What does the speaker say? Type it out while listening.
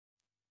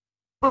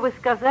Вы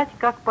сказать,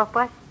 как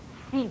попасть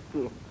в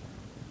Сити?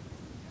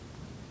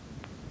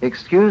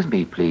 Excuse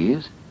me,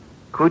 please.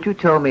 Could you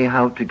tell me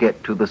how to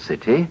get to the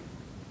city?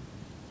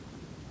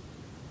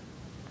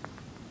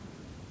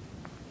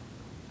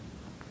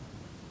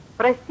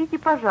 Простите,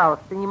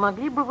 пожалуйста, не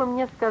могли бы вы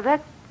мне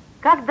сказать,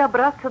 как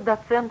добраться до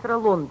центра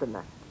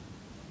Лондона?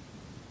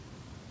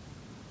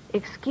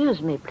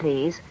 Excuse me,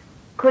 please.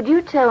 Could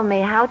you tell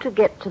me how to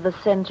get to the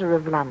center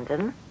of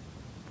London?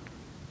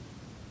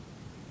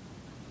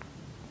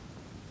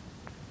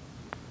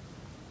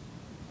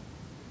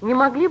 Не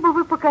могли бы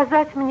вы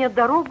показать мне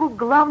дорогу к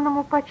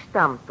главному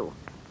почтамту?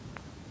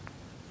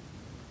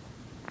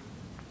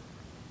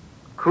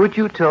 Could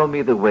you tell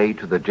me the way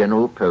to the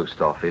General Post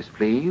Office,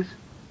 please?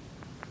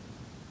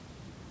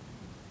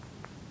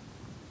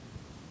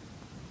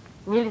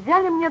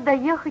 Нельзя ли мне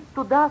доехать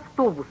туда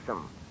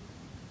автобусом?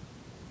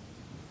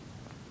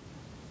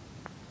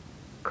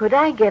 Could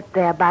I get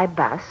there by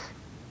bus?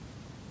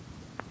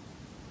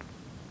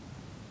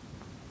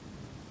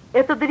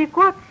 Это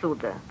далеко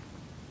отсюда?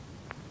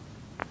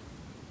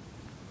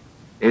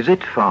 Is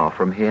it far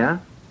from here?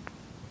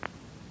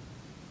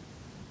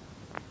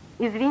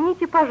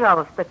 Извините,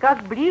 пожалуйста,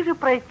 как ближе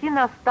пройти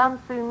на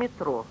станцию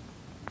метро?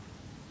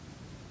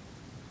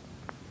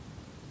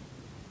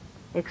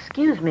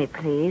 Excuse me,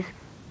 please.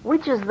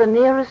 Which is the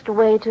nearest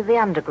way to the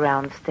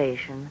underground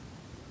station?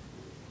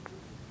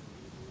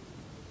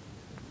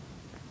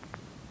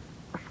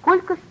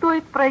 Сколько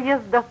стоит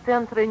проезд до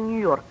центра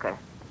Нью-Йорка?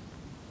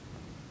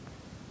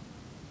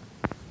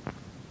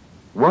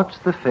 What's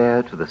the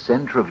fare to the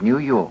center of New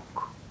York?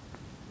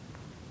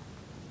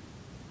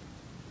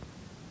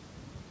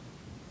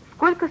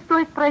 Сколько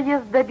стоит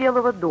проезд до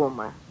Белого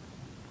дома?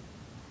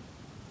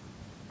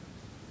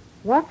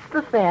 What's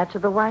the fare to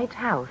the White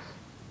House?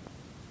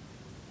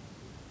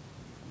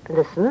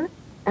 Listen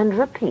and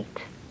repeat.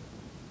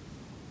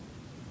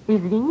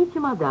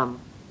 Извините, мадам,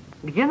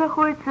 где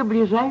находится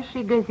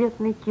ближайший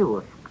газетный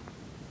киоск?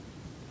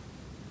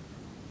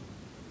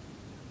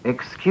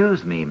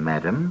 Excuse me,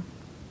 madam.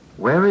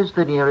 Where is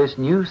the nearest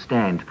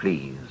newsstand,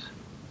 please?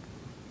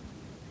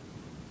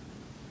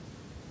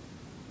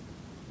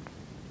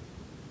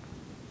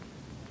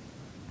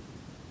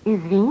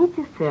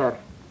 Извините, сэр,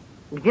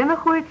 где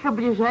находится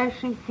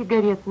ближайший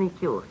сигаретный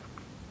киоск?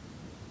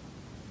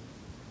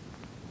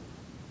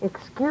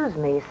 Excuse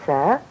me,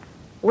 sir.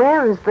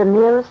 Where is the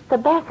nearest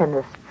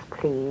tobacconist's,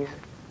 please?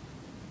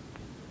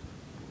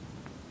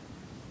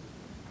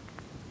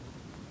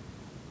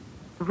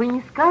 Вы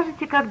не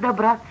скажете, как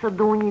добраться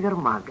до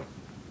универмага?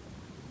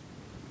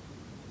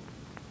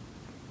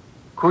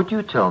 Could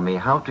you tell me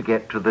how to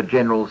get to the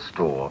general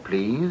store,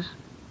 please?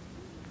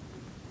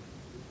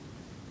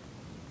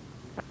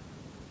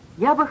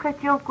 Я бы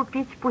хотел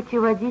купить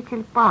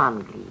путеводитель по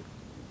Англии.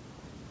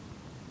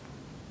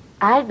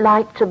 I'd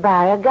like to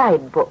buy a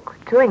guidebook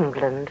to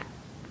England.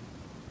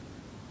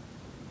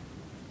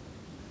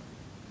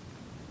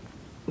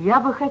 Я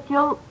бы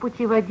хотел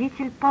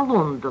путеводитель по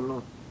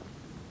Лондону.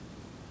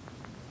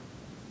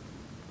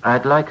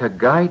 I'd like a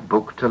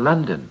guidebook to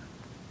London.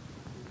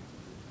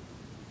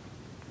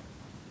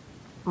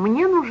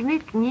 Мне нужны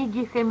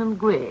книги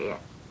Хемингуэя.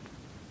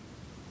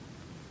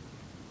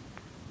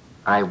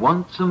 I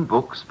want some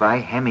books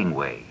by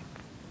Hemingway.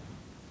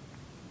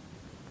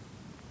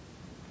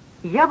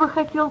 Я бы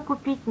хотел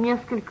купить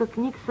несколько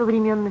книг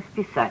современных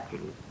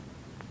писателей.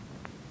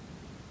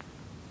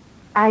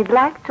 I'd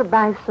like to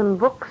buy some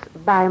books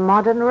by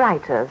modern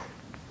writers.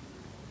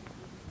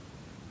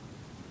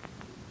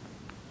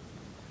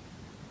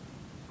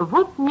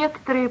 Вот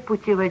некоторые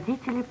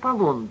путеводители по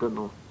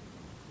Лондону.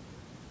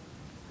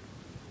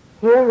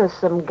 Here are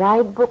some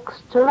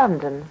guidebooks to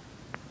London.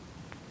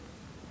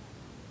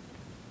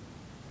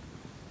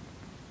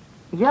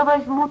 Я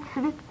возьму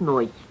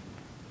цветной.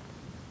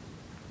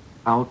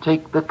 I'll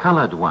take the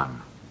colored one.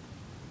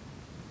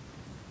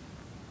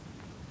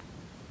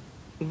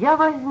 Я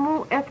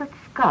возьму этот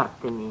с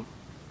картами.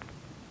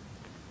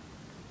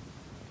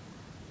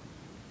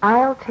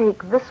 I'll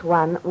take this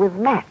one with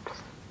maps.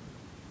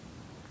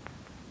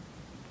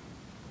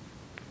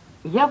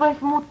 Я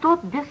возьму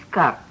тот без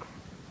карт.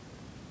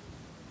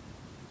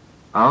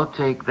 I'll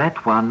take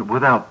that one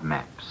without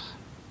maps.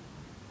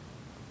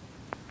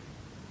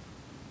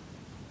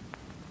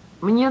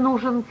 Мне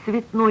нужен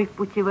цветной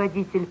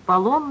путеводитель по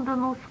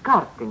Лондону с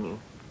картами.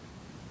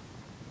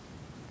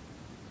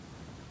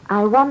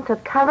 I want a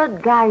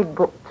colored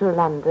guidebook to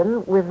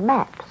London with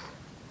maps.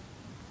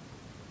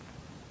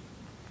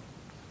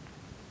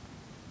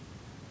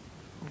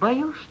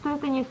 Боюсь, что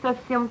это не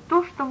совсем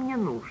то, что мне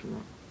нужно.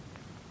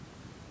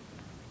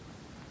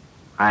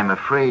 I'm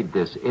afraid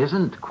this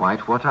isn't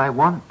quite what I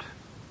want.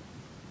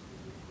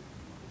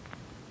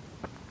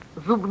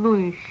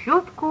 Зубную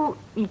щетку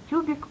и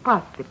тюбик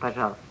пасты,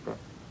 пожалуйста.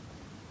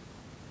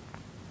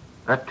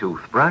 A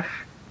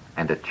toothbrush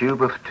and a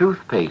tube of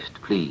toothpaste,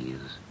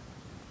 please.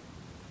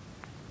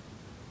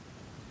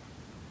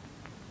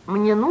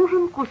 Мне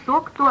нужен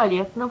кусок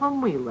туалетного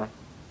мыла.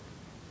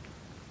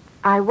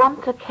 I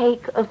want a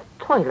cake of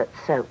toilet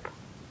soap.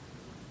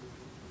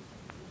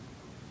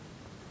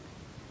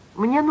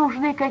 Мне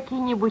нужны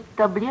какие-нибудь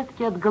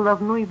таблетки от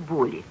головной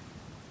боли.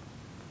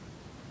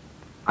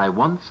 I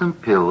want some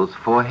pills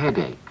for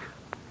headache.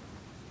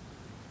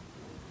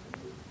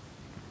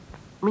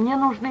 Мне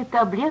нужны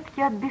таблетки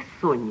от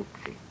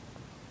бессонницы.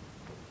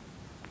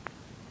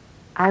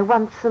 I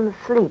want some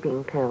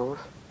sleeping pills.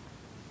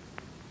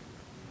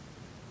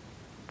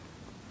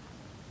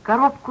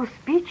 Коробку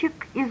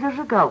спичек и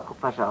зажигалку,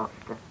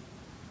 пожалуйста.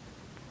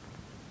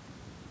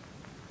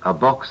 A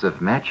box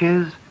of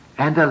matches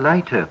and a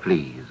lighter,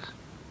 please.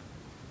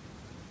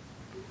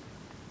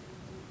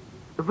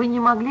 Вы не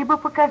могли бы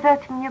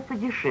показать мне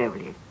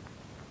подешевле?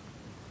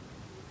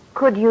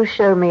 Could you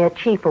show me a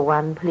cheaper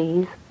one,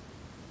 please?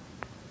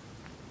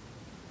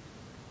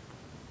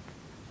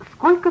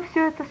 Сколько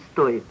все это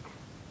стоит?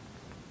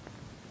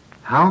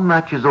 How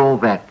much is all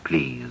that,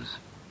 please?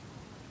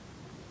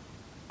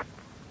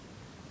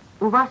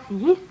 У вас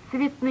есть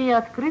цветные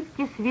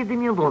открытки с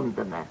видами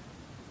Лондона?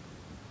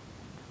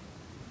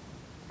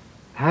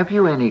 Have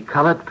you any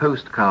colored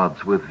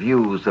postcards with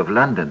views of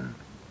London?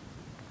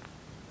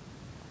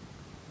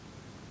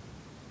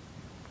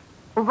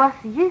 У вас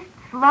есть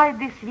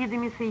слайды с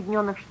видами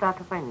Соединенных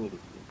Штатов Америки?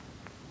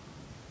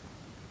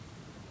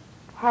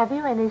 Have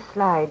you any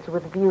slides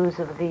with views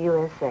of the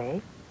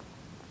USA?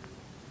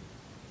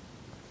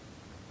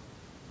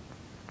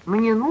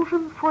 Мне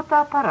нужен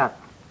фотоаппарат.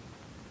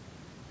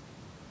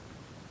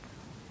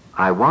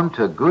 I want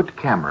a good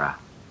camera.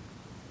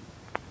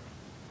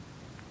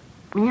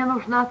 Мне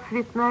нужна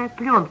цветная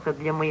пленка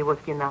для моего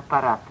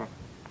киноаппарата.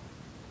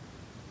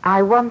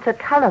 I want a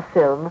color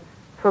film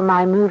for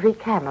my movie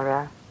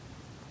camera.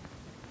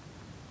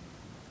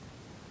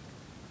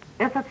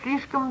 Этот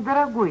слишком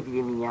дорогой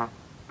для меня.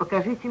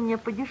 Покажите мне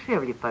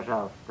подешевле,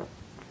 пожалуйста.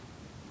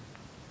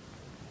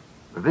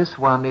 This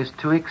one is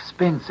too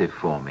expensive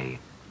for me.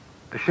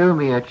 Show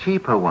me a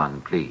cheaper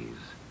one, please.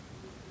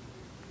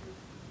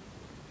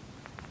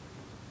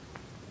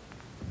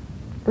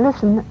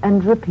 Listen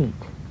and repeat.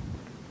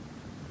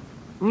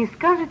 Не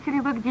скажете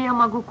ли вы, где я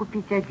могу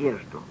купить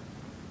одежду?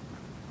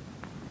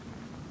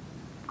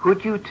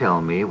 Could you tell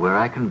me where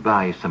I can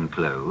buy some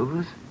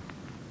clothes?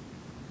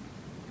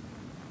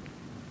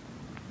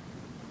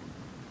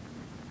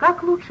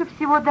 Как лучше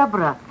всего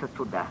добраться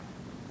туда?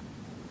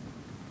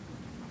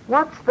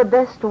 What's the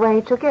best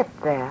way to get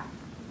there?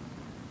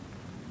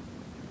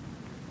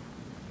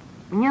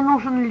 Мне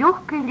нужен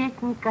легкий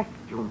летний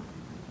костюм.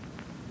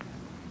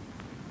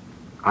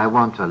 I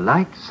want a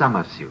light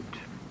summer suit.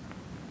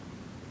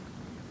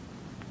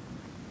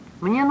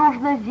 Мне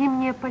нужно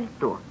зимнее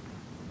пальто.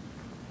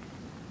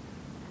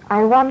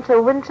 I want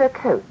a winter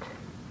coat.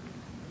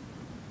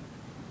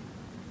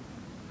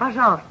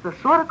 Пожалуйста,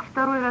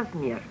 42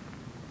 размер.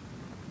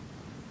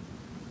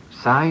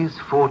 Size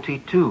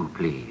 42,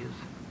 please.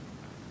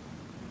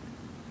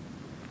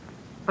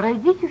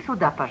 Пройдите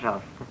сюда,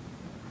 пожалуйста.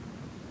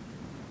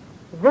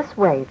 This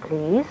way,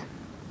 please.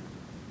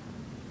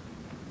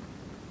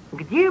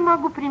 Где я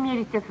могу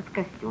примерить этот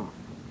костюм?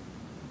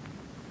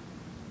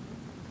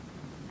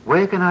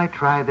 Where can I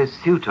try this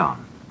suit on?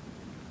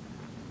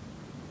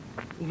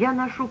 Я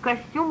ношу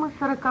костюмы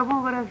 40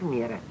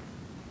 размера.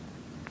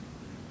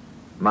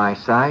 My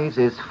size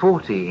is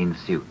 40 in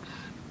suits.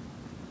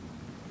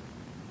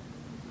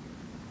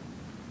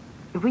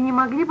 Вы не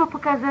могли бы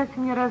показать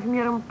мне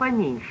размером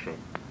поменьше?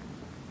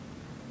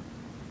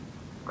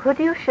 Could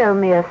you show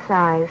me a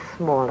size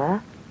smaller?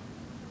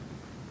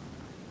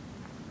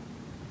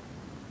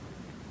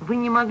 Вы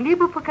не могли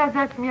бы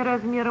показать мне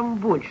размером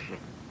больше?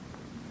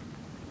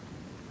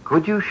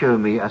 Could you show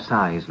me a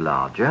size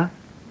larger?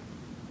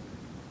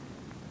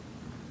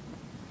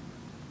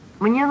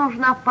 Мне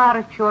нужна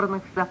пара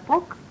черных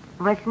сапог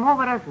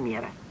 8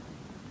 размера.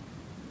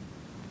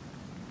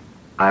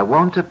 I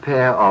want a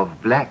pair of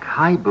black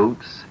high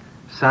boots,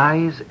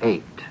 size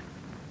 8.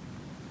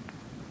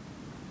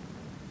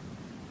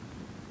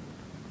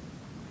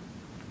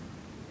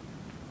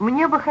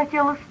 Мне бы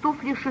хотелось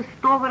туфли 6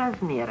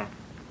 размера.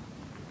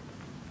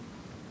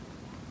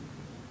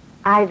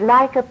 I'd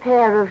like a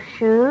pair of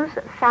shoes,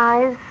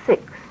 size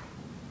 6.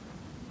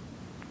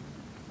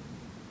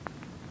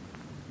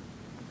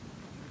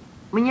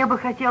 Мне бы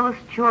хотелось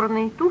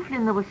черные туфли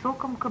на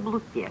высоком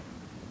каблуке.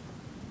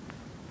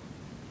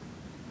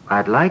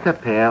 I'd like a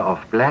pair of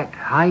black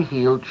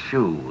high-heeled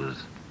shoes.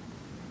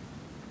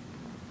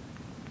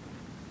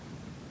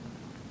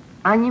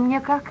 Они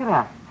мне как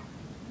раз.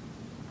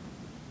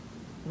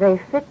 They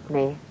fit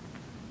me.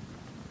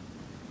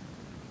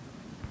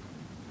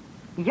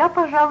 Я,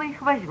 пожалуй,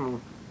 их возьму.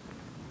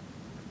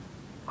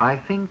 I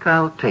think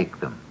I'll take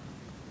them.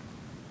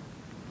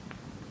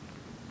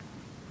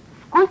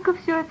 Сколько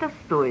все это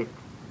стоит?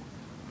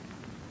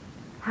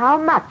 How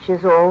much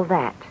is all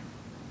that?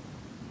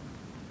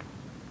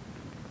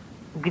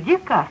 Где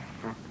касса?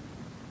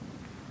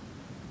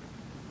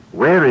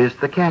 Where is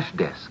the cash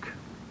desk?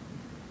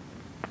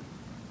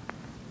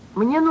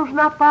 Мне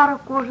нужна пара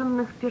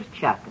кожаных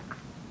перчаток.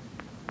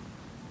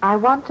 I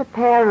want a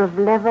pair of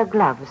leather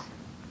gloves.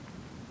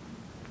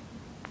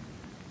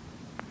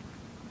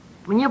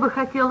 Мне бы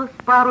хотелось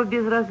пару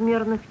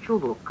безразмерных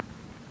чулок.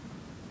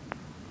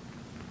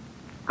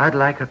 I'd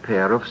like a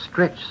pair of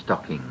stretch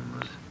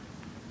stockings.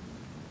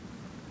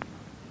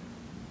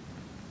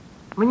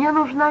 Мне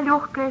нужна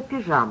легкая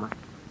пижама.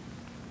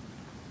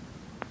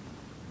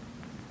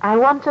 I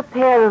want a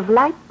pair of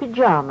light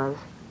pajamas.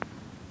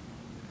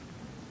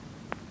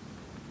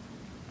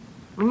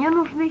 Мне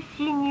нужны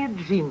синие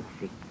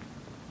джинсы.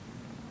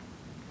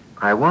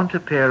 I want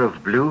a pair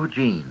of blue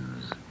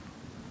jeans.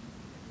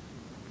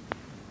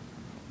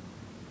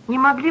 Не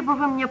могли бы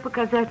вы мне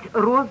показать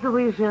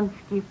розовые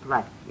женские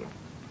платья?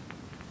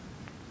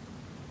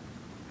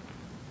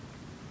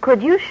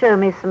 Could you show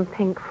me some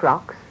pink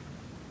frocks?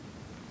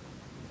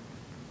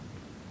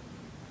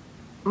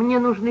 Мне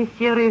нужны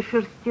серые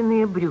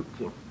шерстяные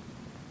брюки.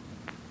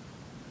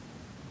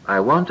 I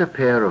want a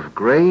pair of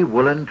grey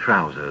woolen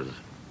trousers.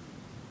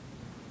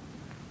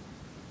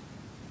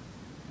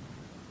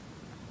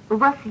 У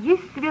вас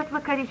есть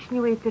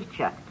светло-коричневые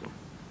перчатки?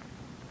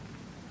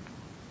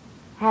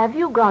 Have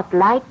you got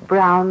light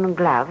brown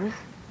gloves?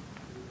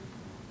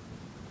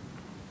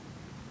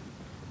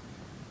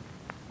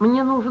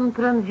 Мне нужен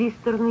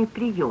транзисторный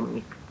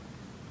приемник.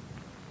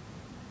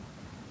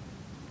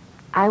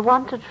 I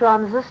want a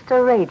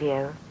transistor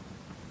radio.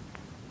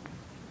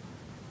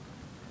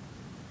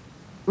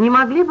 Не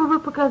могли бы вы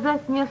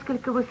показать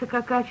несколько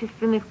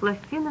высококачественных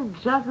пластинок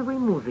джазовой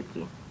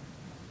музыки?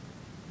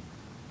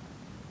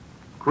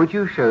 Could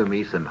you show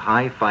me some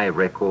hi-fi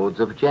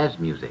records of jazz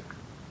music?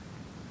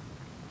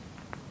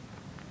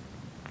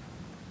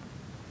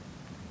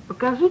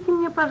 Покажите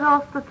мне,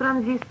 пожалуйста,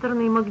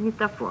 транзисторный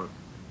магнитофон.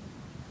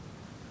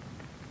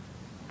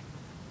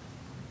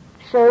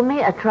 Show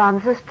me a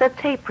transistor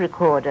tape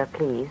recorder,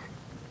 please.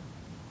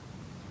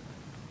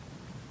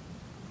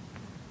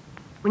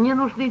 Мне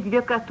нужны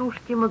 2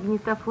 катушки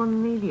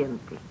магнитофонной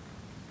ленты.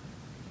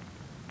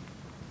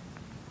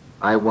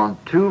 I want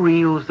 2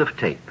 reels of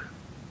tape.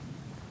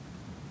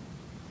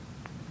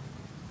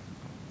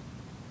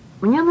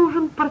 Мне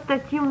нужен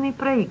портативный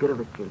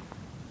проигрыватель.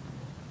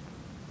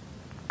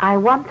 I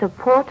want a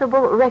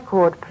portable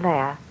record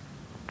player.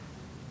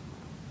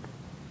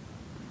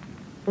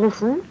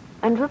 Listen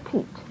and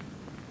repeat.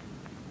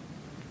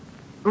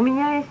 У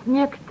меня есть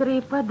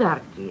некоторые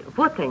подарки.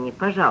 Вот они,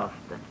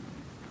 пожалуйста.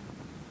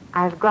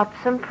 I've got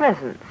some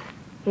presents.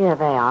 Here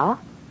they are.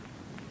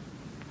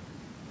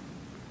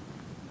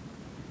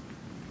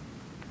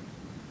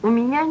 У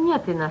меня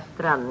нет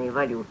иностранной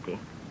валюты.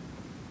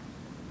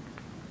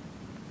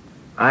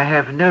 I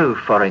have no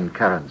foreign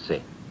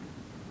currency.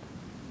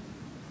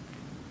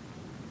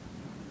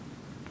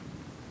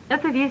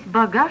 Это весь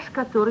багаж,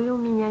 который у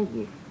меня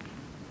есть.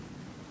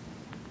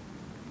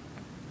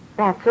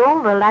 That's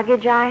all the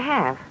luggage I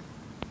have.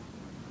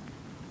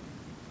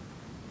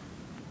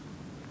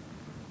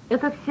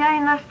 Это вся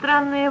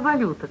иностранная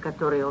валюта,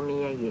 которая у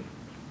меня есть.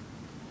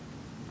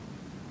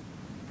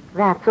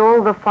 That's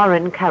all the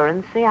foreign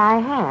currency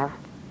I have.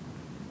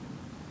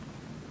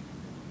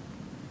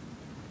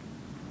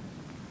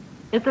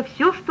 Это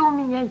все, что у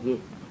меня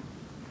есть.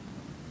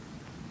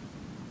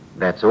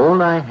 That's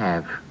all I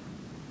have.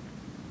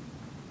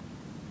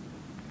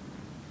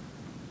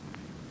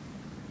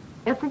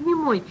 Это не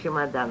мой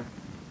чемодан.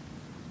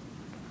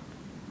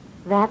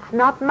 That's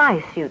not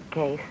my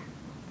suitcase.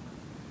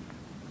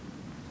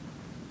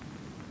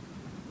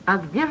 А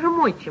где же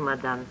мой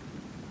чемодан?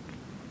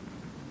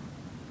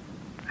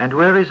 And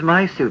where is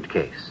my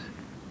suitcase?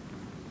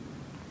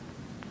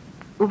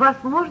 У вас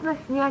можно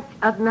снять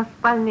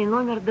односпальный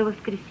номер до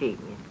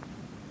воскресенья?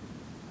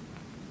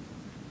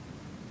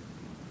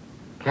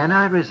 Can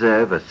I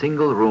reserve a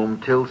single room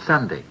till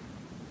Sunday?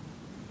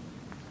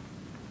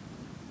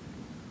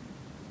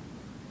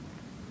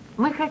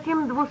 Мы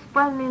хотим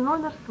двуспальный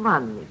номер с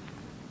ванной.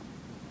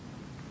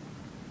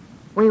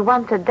 We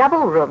want a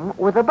double room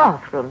with a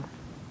bathroom.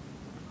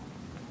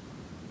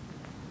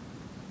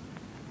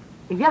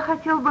 Я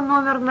хотел бы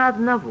номер на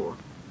одного.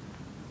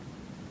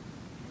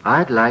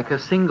 I'd like a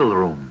single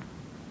room.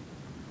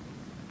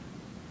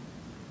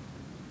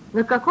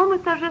 На каком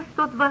этаже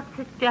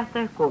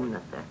 125-я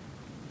комната?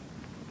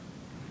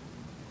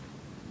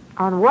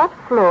 On what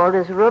floor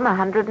is room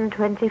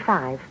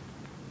 125?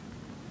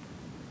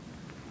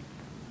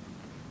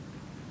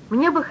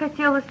 Мне бы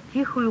хотелось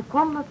тихую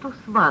комнату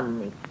с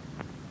ванной.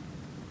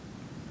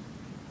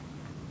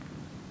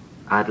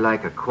 I'd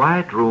like a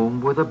quiet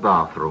room with a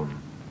bathroom.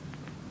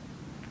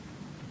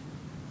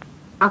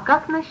 А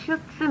как насчет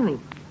цены?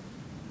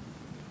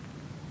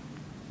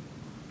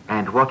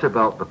 And what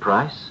about the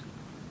price?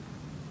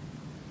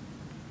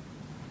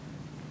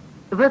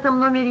 В этом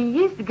номере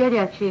есть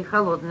горячая и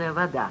холодная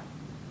вода?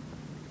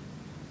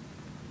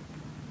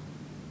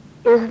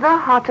 Is there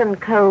hot and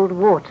cold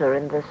water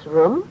in this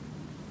room?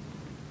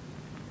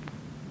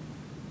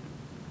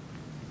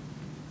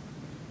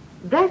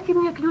 Дайте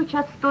мне ключ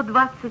от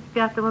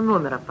 125-го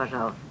номера,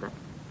 пожалуйста.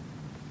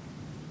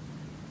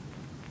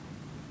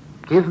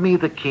 Give me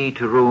the key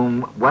to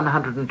room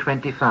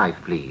 125,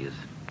 please.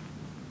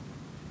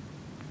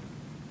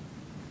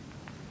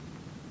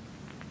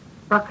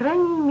 По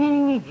крайней мере,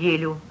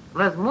 неделю,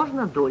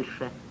 возможно,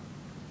 дольше.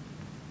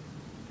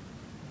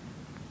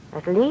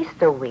 At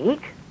least a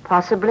week,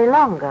 possibly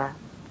longer.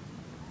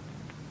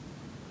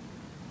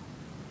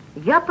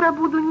 Я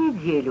пробуду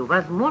неделю,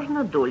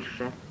 возможно,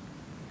 дольше.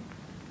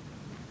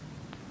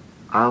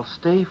 I'll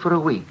stay for a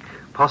week,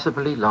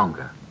 possibly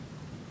longer.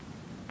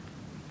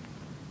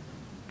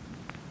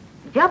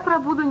 Я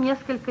пробуду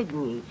несколько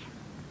дней.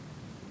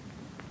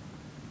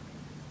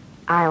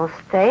 I'll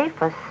stay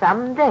for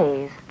some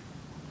days.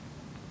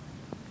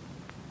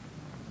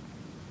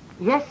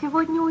 Я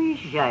сегодня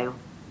уезжаю.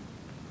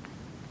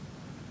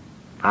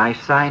 I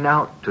sign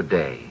out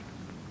today,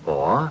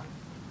 or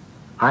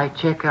I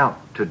check out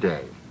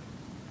today.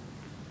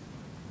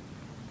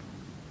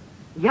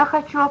 Я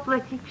хочу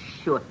оплатить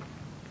счет.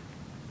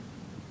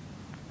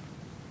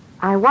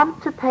 I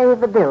want to pay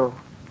the bill.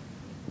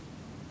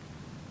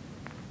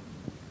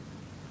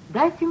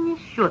 Дайте мне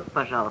счет,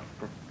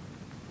 пожалуйста.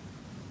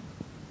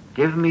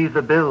 Give me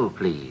the bill,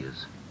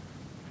 please.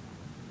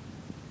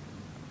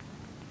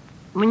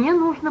 Мне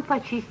нужно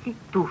почистить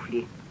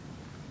туфли.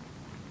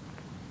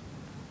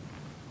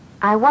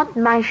 I want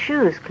my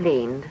shoes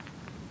cleaned.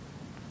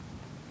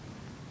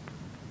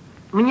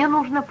 Мне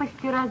нужно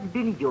постирать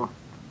белье.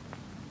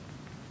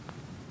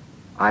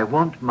 I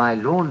want my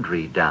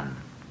laundry done.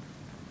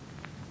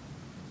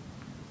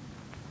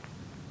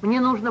 Мне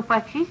нужно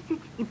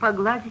почистить и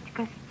погладить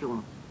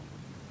костюм.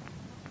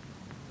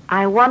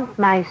 I want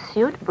my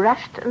suit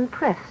brushed and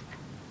pressed.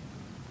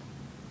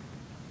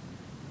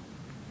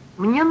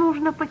 Мне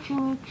нужно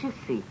починить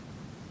часы.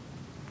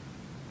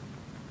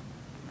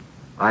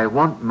 I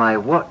want my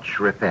watch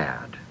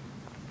repaired.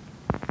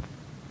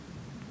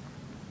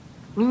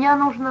 Меня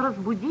нужно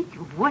разбудить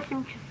в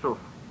 8 часов.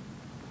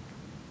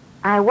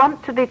 I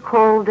want to be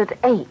called at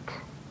 8.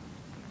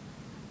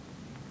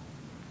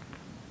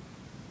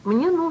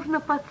 Мне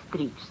нужно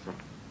подстричься.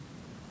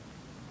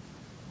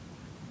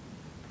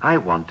 I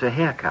want a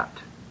haircut.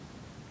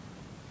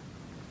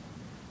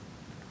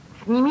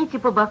 Снимите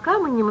по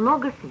бокам и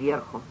немного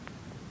сверху.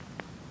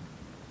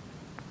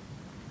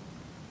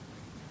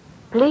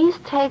 Please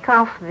take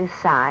off the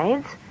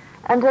sides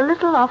and a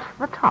little off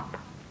the top.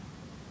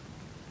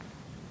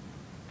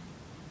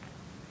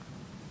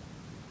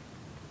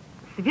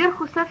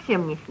 Сверху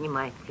совсем не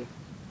снимайте.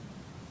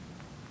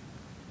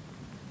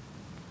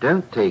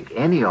 Don't take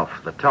any off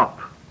the top.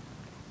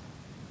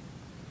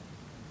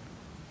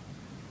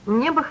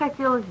 Мне бы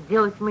хотелось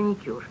сделать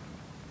маникюр.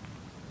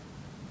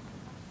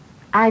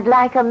 I'd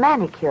like a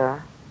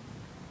manicure.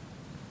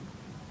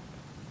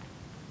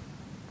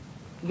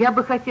 Я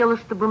бы хотела,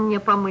 чтобы мне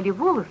помыли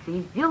волосы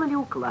и сделали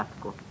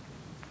укладку.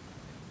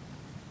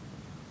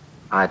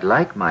 I'd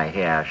like my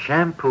hair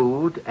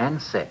shampooed and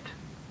set.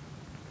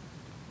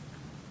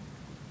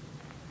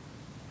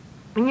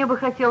 Мне бы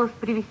хотелось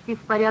привести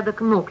в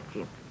порядок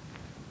ногти.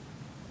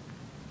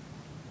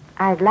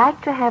 I'd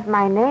like to have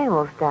my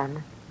nails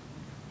done.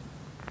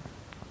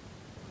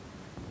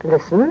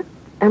 Listen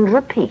and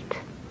repeat.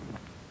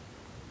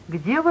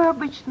 Где вы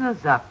обычно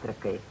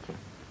завтракаете?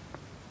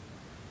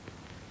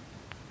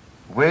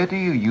 Where do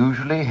you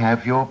usually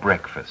have your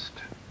breakfast?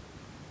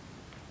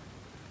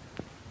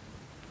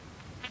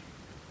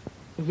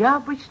 Я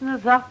обычно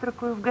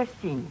завтракаю в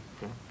гостинице.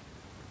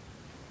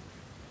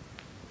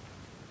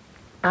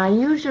 I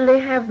usually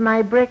have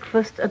my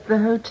breakfast at the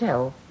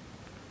hotel.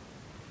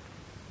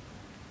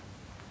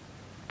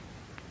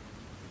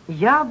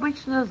 Я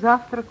обычно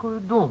завтракаю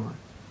дома.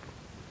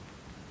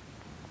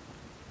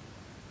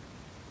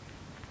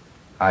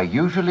 I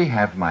usually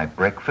have my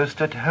breakfast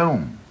at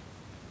home.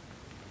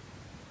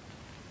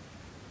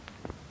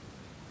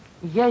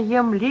 Я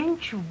ем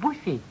ленч в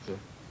буфете.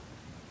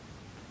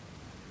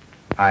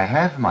 I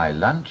have my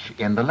lunch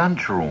in the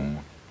lunchroom.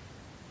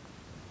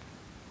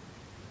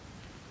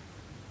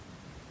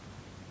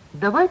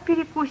 Давай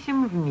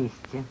перекусим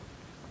вместе.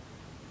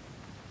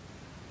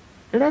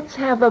 Let's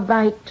have a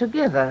bite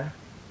together.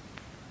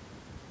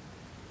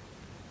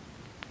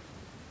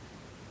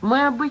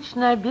 Мы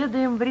обычно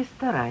обедаем в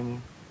ресторане.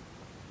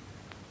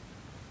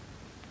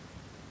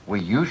 We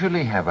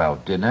usually have our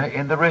dinner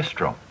in the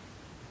restaurant.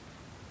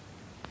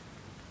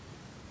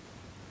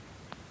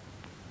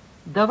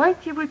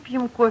 Давайте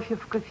выпьем кофе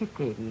в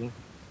кафетерии.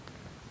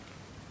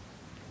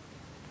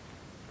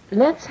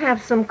 Let's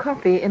have some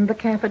coffee in the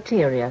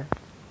cafeteria.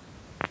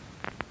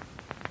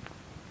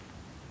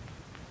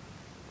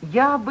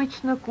 Я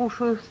обычно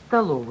кушаю в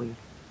столовой.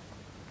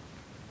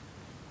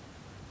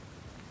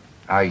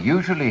 I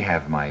usually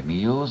have my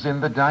meals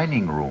in the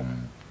dining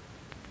room.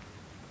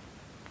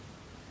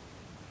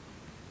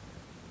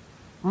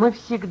 Мы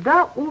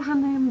всегда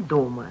ужинаем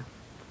дома.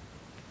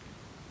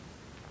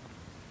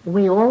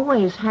 We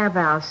always have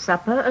our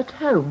supper at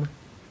home.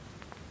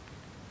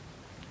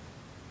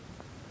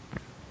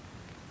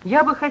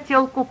 Я бы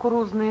хотел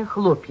кукурузные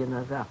хлопья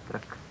на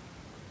завтрак.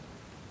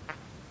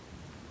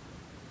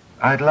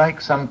 I'd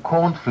like some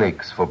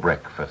cornflakes for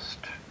breakfast.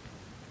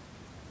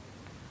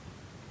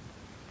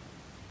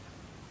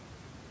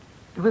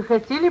 Вы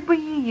хотели бы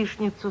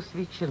яичницу с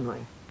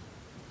ветчиной?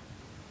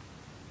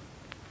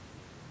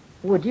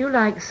 Would you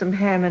like some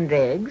ham and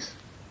eggs?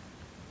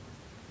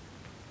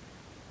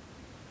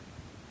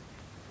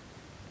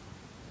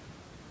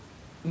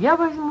 Я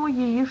возьму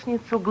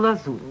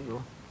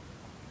яичницу-глазунью.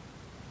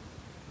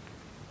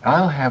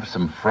 I'll have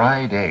some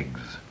fried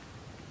eggs.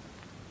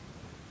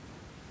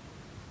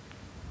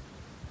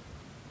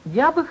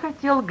 Я бы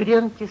хотел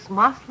гренки с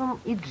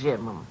маслом и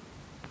джемом.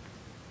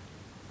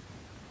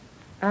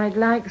 I'd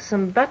like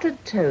some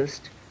buttered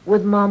toast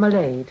with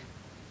marmalade.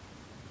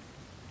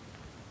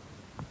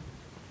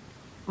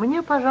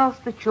 Мне,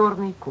 пожалуйста,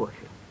 черный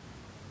кофе.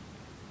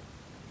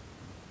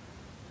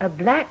 A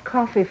black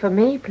coffee for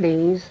me,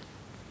 please.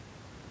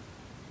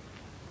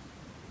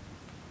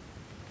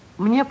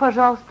 Мне,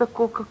 пожалуйста,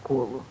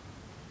 кока-колу.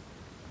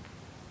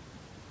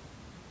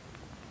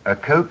 A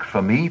Coke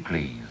for me,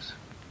 please.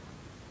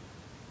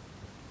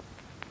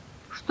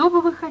 Что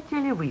бы вы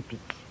хотели выпить?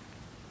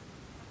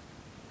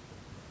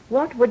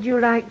 What would you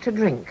like to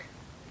drink?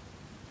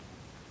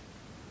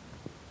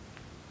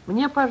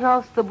 Мне,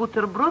 пожалуйста,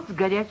 бутерброд с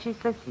горячей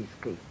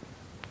сосиской.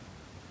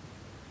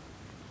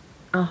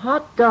 A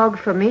hot dog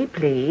for me,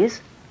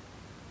 please.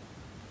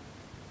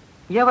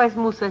 Я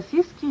возьму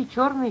сосиски и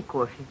черный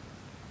кофе.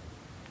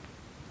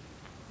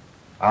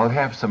 I'll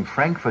have some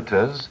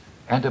frankfurters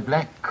and a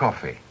black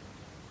coffee.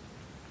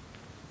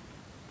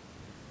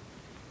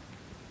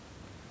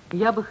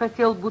 Я бы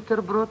хотел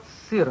бутерброд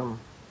с сыром.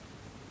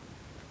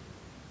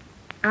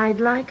 I'd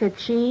like a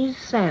cheese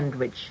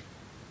sandwich.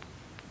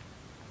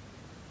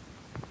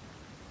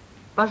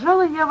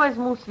 Пожалуй, я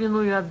возьму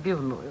свиную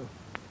отбивную.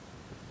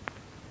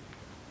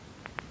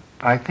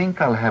 I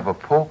think I'll have a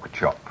pork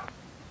chop.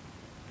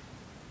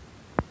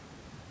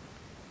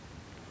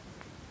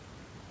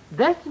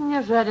 Дайте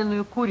мне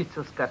жареную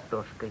курицу с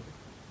картошкой.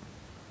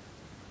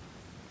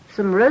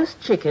 Some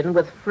roast chicken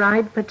with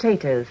fried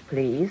potatoes,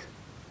 please.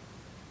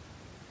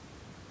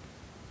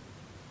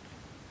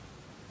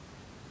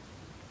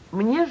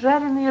 Мне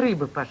жареной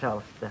рыбы,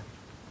 пожалуйста.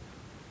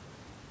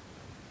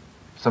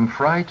 Some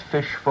fried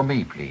fish for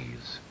me,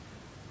 please.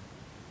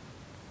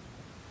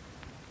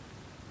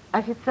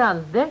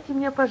 Официант, дайте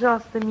мне,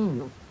 пожалуйста,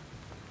 меню.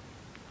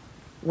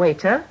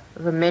 Waiter,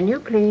 the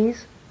menu,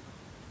 please.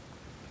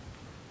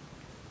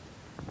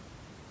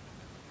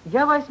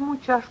 Я возьму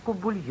чашку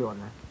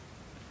бульона.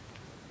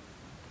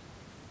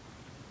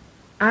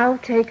 I'll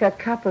take a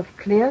cup of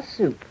clear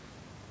soup.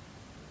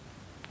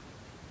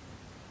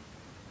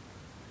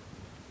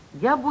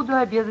 Я буду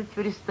обедать в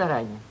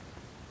ресторане.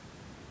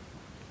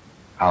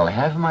 I'll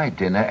have my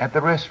dinner at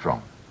the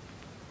restaurant.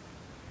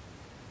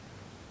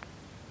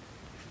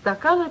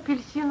 Стакан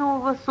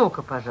апельсинового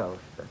сока,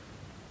 пожалуйста.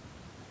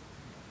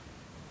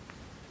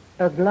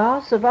 A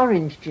glass of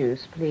orange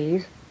juice,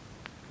 please.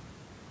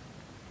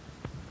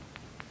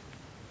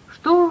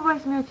 Что вы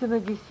возьмете на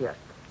десерт?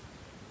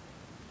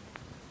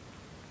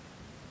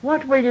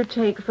 What will you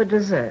take for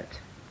dessert?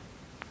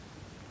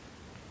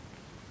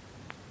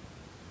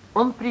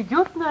 Он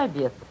придет на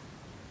обед?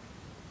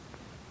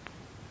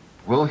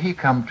 Will he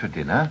come to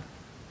dinner?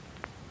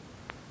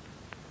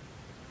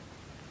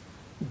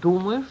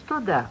 Думаю, что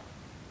да.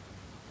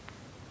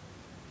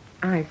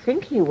 I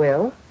think he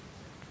will.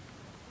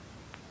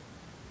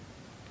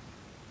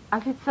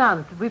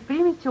 Официант, вы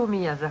примете у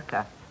меня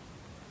заказ?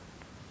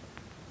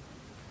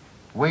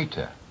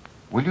 Waiter,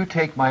 will you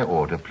take my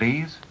order,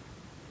 please?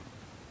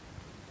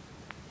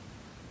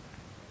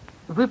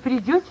 Вы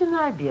придете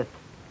на обед?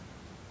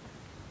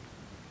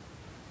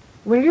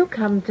 Will you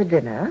come to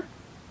dinner?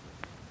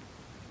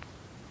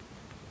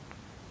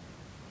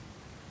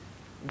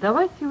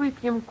 Давайте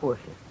выпьем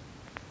кофе.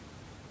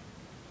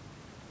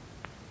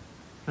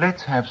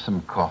 Let's have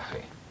some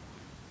coffee.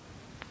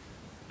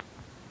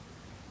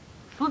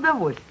 С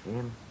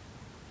удовольствием.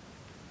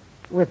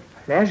 With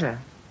pleasure.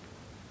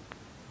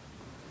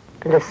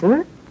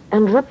 Listen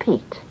and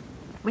repeat.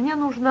 Мне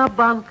нужна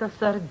банка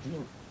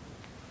сардин.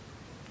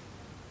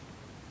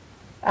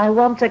 I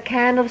want a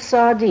can of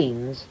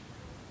sardines.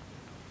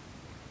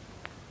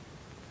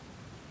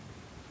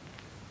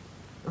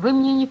 Вы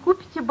мне не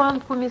купите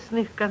банку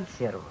мясных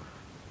консервов?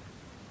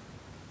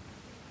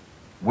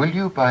 Will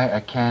you buy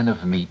a can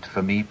of meat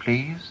for me,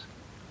 please?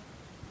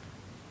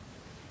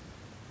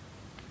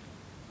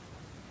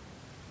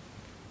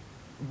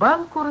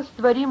 Банку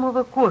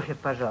растворимого кофе,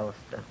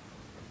 пожалуйста.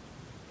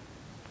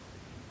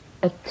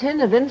 A tin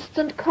of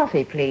instant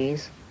coffee,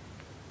 please.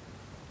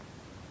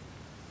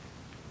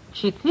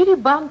 4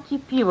 банки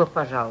пива,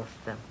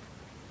 пожалуйста.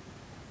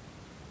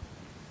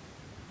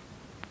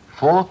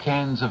 4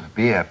 cans of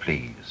beer,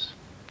 please.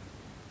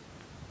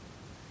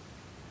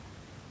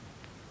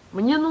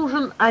 Мне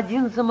нужен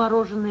один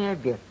замороженный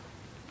обед.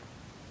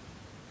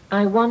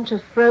 I want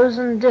a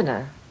frozen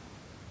dinner.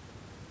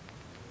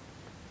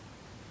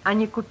 А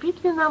не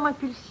купить ли нам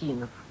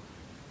апельсинов?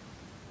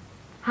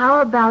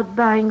 How about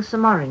buying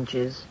some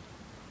oranges?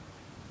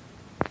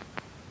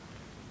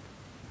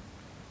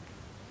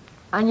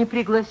 А не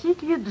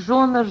пригласить ли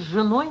Джона с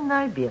женой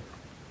на обед?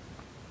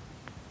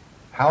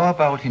 How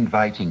about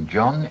inviting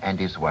John and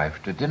his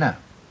wife to dinner?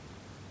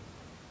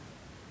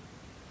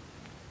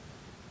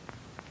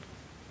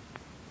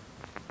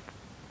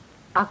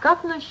 А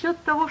как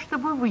насчет того,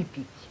 чтобы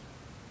выпить?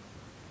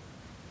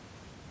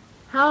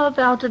 How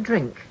about a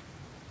drink?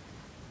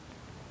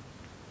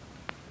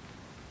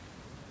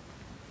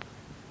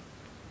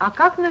 А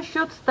как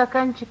насчет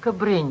стаканчика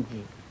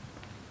бренди?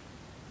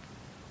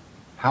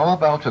 How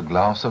about a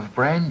glass of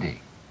brandy?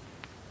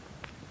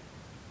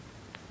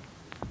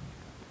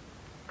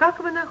 Как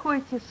вы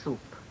находите суп?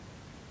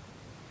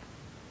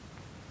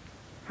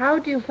 How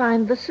do you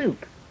find the soup?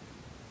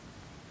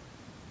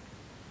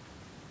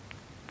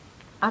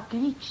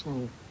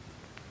 Отличный.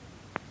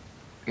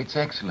 It's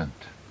excellent.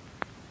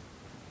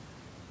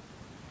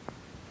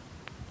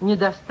 Не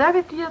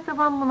доставит ли это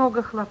вам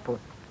много хлопот?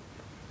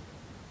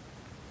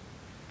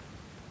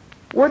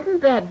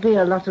 Wouldn't that be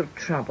a lot of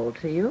trouble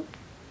to you?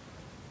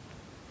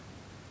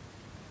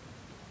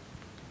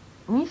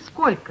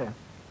 Нисколько.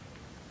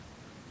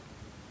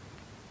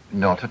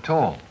 Not at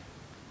all.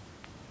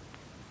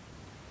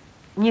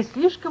 Не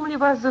слишком ли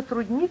вас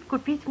затруднит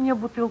купить мне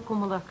бутылку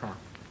молока?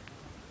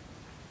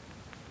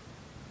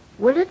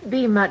 Will it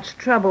be much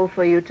trouble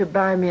for you to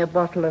buy me a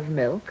bottle of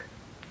milk?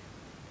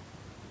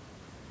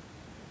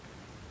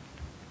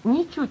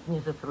 Ничуть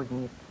не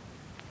затруднит.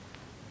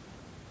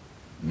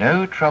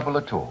 No trouble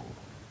at all.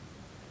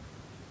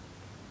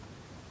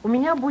 У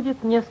меня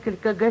будет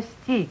несколько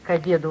гостей к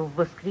обеду в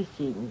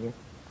воскресенье.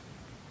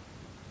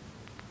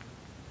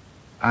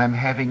 I'm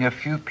having a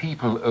few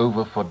people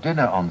over for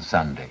dinner on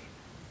Sunday.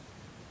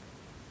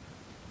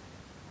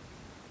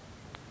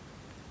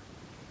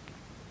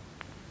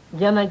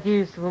 Я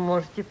надеюсь, вы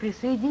можете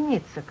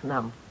присоединиться к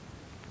нам.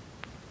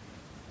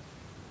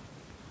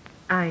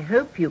 I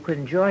hope you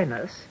can join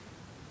us.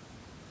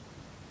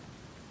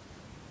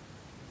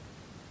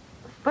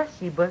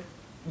 Спасибо.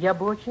 Я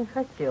бы очень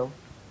хотел.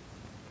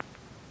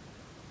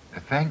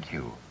 Thank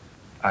you.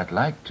 I'd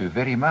like to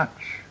very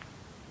much.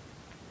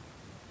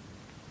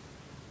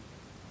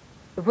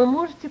 Вы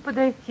можете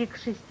подойти к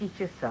 6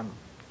 часам?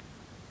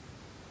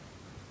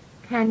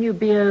 Can you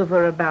be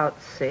over about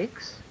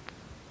 6?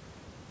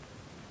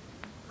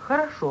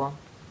 Хорошо.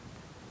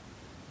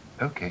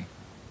 Okay.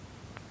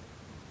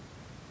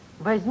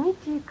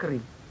 Возьмите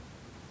икры.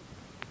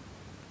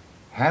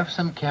 Have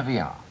some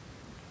caviar.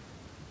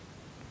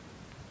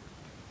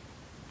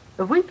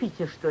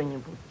 Выпейте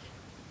что-нибудь.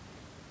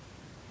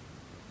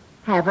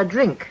 Have a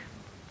drink.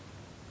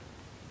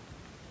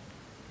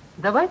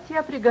 Давайте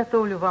я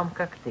приготовлю вам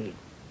коктейль.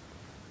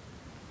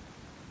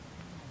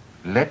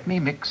 Let me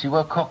mix you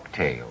a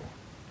cocktail.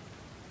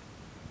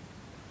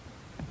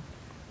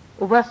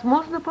 У вас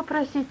можно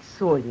попросить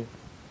соли?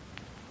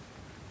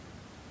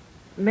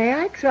 May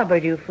I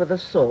trouble you for the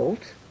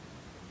salt?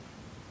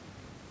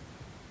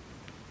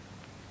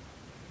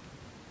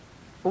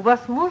 У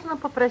вас можно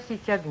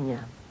попросить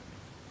огня?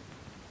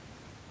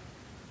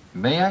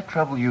 May I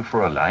trouble you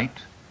for a light?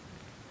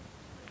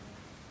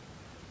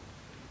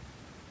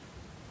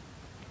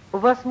 У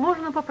вас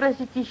можно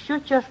попросить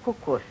еще чашку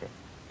кофе?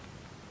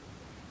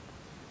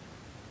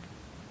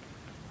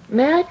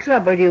 May I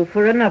trouble you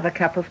for another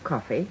cup of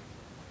coffee?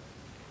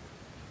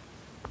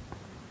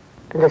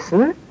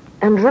 Listen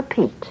and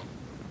repeat.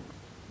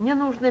 Мне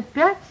нужно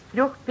 5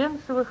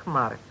 трехпенсовых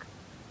марок.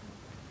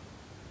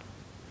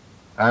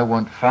 I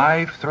want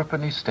 5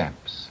 threepenny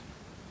stamps.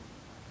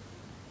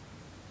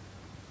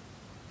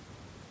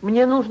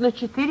 Мне нужно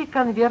 4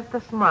 конверта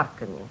с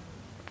марками.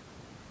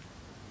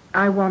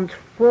 I want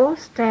 4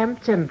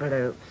 stamped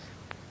envelopes.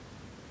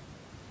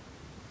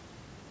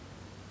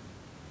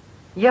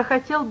 Я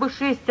хотел бы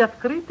 6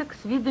 открыток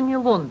с видами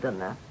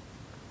Лондона.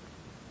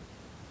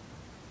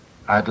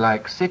 I'd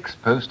like 6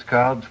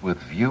 postcards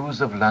with views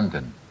of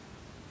London.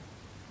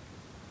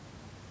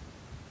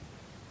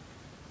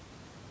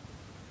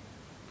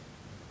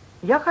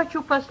 Я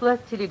хочу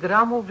послать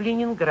телеграмму в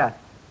Ленинград.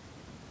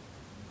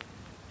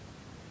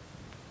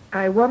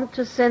 I want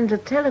to send a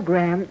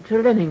telegram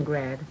to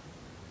Leningrad.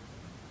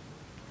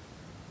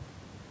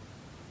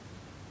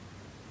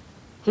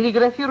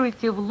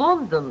 Телеграфируйте в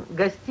Лондон,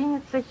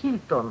 гостиница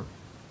 «Хилтон».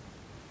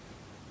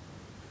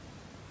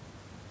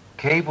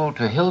 Cable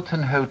to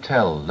Hilton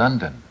Hotel,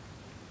 London.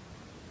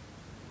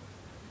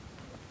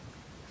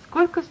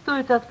 Сколько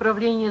стоит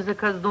отправление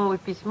заказного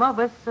письма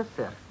в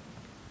СССР?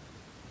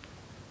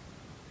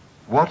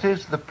 What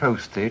is the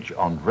postage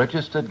on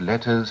registered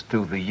letters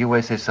to the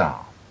USSR?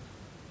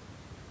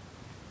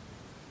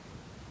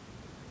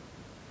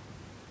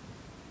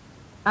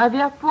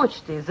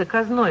 Авиапочтой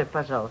заказное,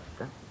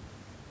 пожалуйста.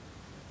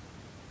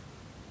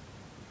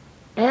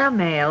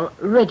 Airmail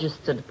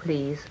registered,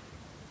 please.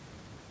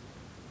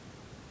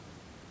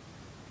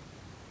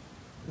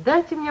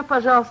 Дайте мне,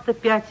 пожалуйста,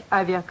 5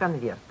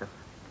 авиаконвертов.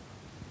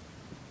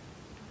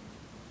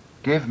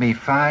 Give me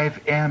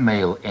 5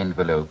 airmail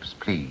envelopes,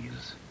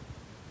 please.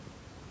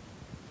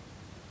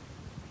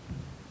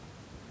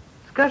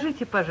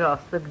 Скажите,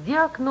 пожалуйста, где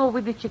окно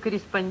выдачи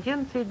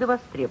корреспонденции до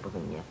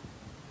востребования?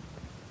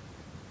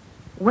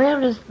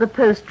 Where is the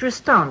post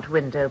restante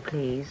window,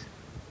 please?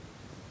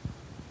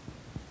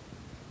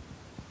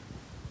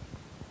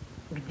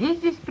 Где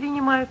здесь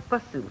принимают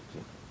посылки?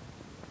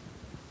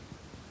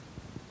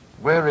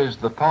 Where is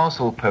the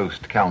parcel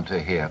post counter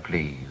here,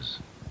 please?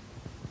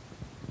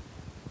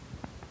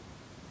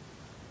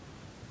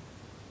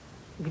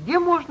 Где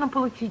можно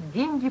получить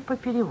деньги по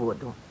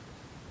переводу?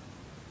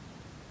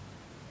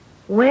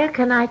 Where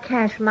can I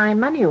cash my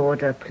money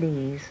order,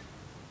 please?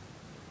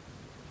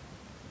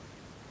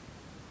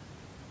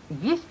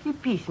 Есть ли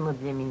письма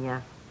для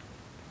меня?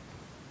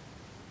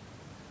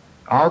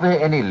 Are there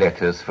any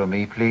letters for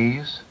me,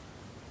 please?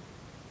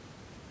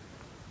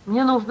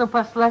 Мне нужно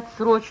послать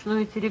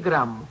срочную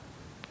телеграмму.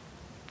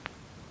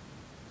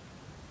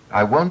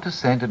 I want to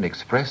send an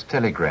express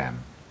telegram.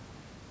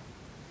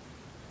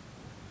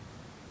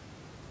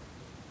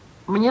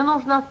 Мне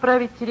нужно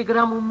отправить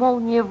телеграмму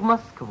 «Молния» в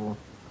Москву.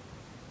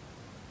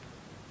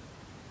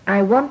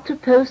 I want to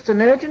post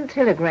an urgent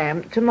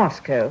telegram to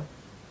Moscow.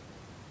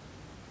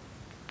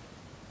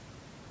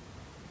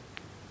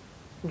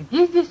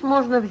 Где здесь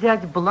можно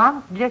взять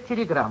бланк для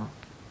телеграмм?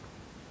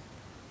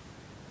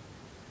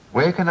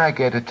 Where can I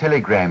get a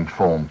telegram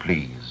form,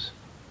 please?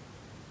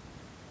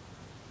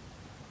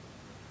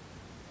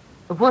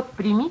 Вот,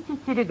 примите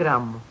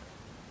телеграмму.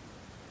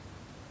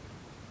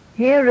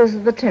 Here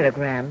is the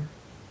telegram.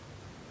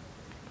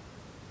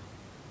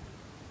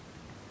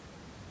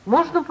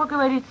 Можно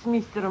поговорить с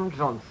мистером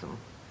Джонсом?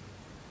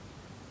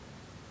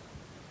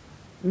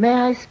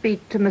 May I speak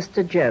to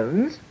Mr.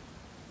 Jones?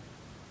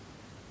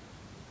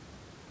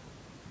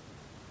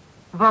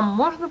 Вам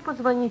можно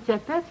позвонить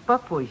опять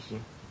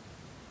попозже?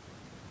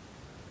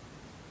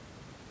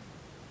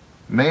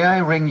 May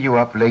I ring you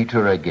up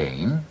later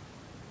again?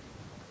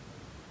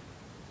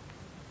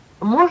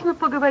 Можно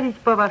поговорить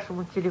по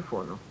вашему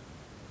телефону?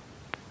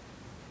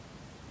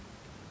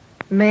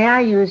 May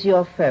I use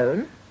your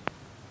phone?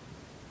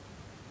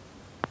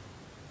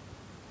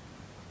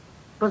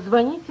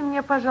 Позвоните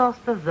мне,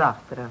 пожалуйста,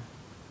 завтра.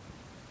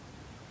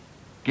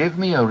 Give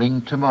me a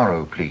ring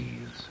tomorrow,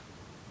 please.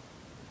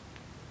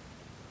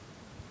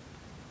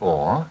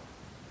 Or,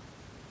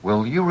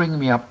 will you ring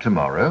me up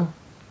tomorrow?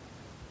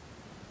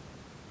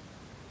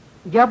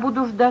 Я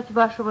буду ждать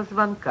вашего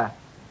звонка.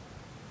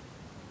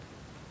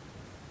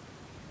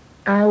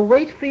 I'll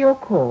wait for your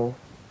call.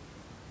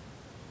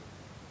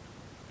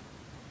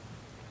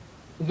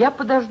 Я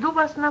подожду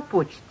вас на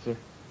почте.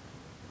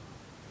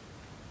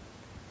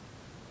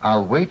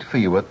 I'll wait for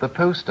you at the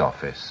post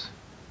office.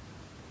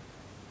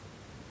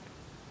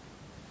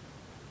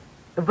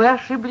 Вы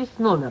ошиблись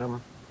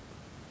номером.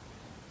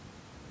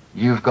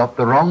 You've got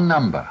the wrong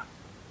number.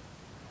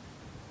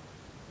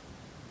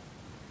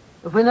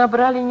 Вы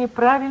набрали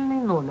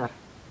неправильный номер.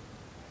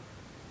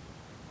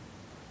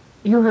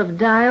 You have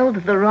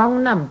dialed the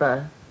wrong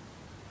number.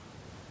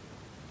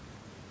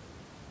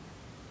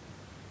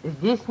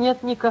 Здесь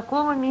нет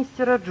никакого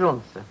мистера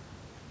Джонса.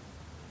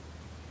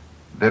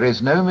 There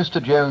is no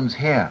Mr. Jones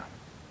here.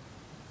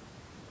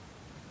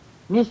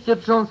 Мистер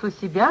Джонс у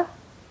себя?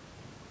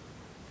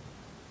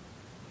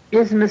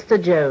 Is Mr.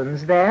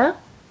 Jones there?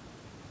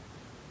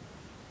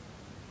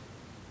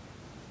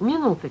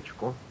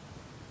 Минуточку.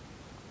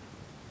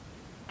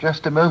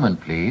 Just a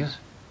moment, please.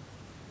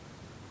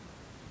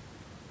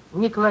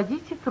 Не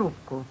кладите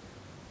трубку.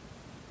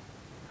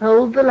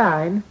 Hold the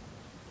line.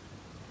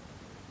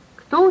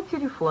 Кто у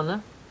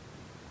телефона?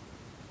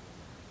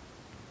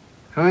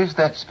 Who is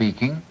that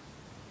speaking?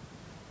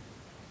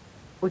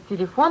 У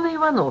телефона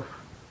Иванов.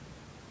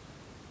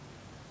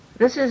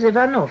 This is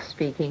Ivanov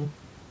speaking.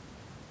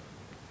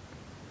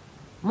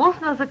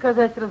 Можно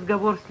заказать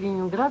разговор с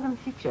Ленинградом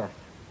сейчас?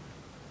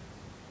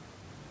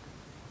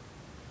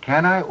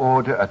 Can I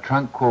order a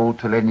trunk call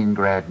to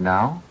Leningrad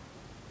now?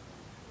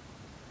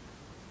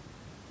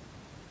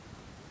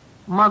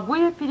 Могу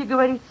я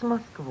переговорить с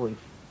Москвой?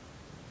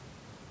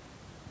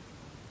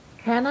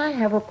 Can I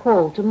have a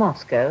call to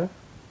Moscow?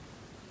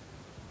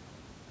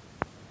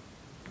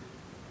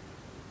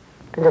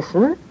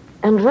 Listen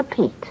and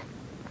repeat.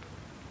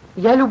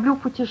 Я люблю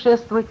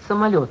путешествовать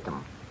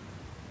самолетом.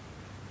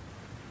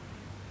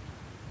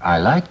 I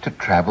like to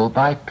travel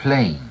by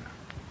plane.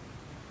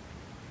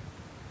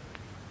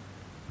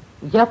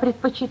 Я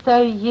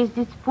предпочитаю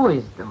ездить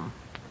поездом.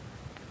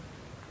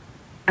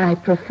 I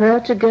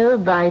prefer to go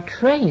by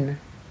train.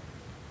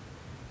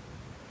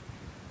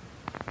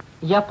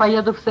 Я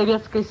поеду в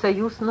Советский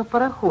Союз на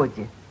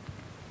пароходе.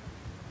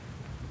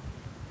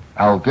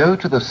 I'll go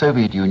to the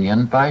Soviet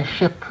Union by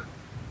ship.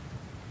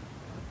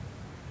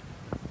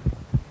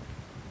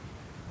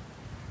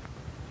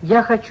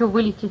 Я хочу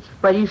вылететь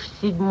в Париж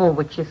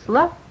 7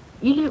 числа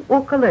или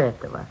около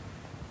этого.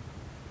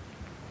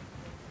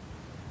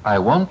 I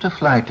want to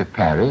fly to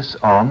Paris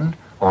on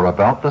or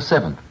about the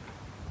 7th.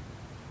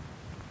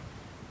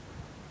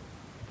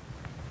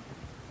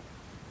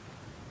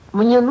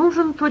 Мне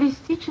нужен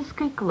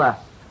туристический класс.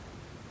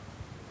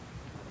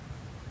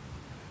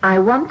 I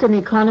want an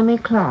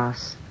economy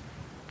class.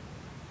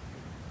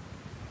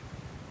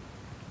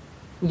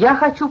 Я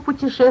хочу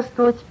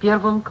путешествовать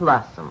первым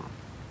классом.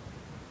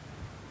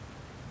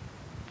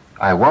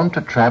 I want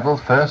to travel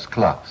first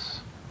class.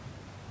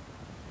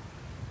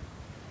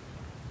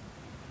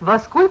 Во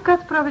сколько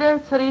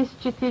отправляется рейс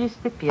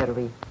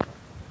 401?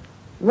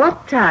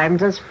 What time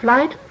does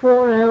flight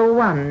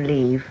 401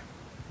 leave?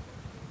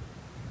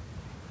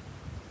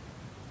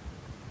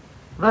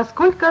 Во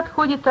сколько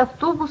отходит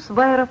автобус в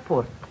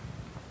аэропорт?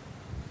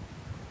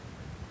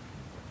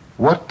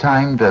 What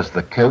time does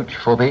the coach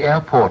for the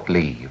airport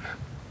leave?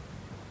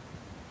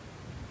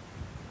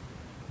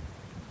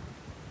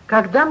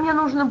 Когда мне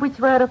нужно быть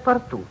в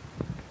аэропорту?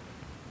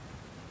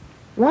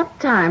 What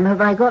time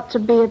have I got to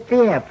be at the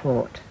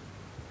airport?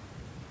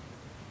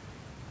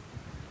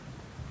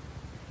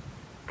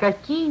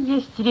 Какие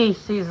есть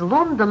рейсы из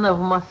Лондона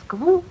в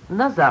Москву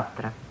на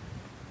завтра?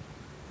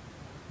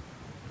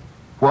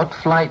 What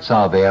flights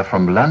are there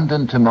from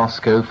London to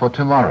Moscow for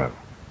tomorrow?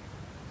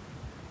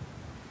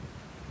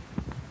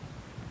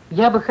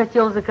 Я бы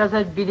хотел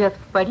заказать билет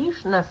в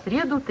Париж на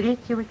среду 3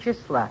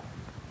 числа.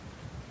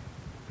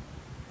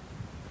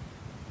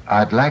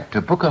 I'd like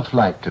to book a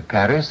flight to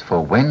Paris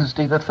for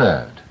Wednesday the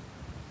 3rd.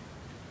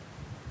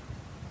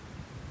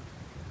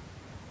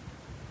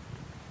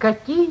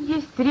 Какие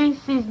есть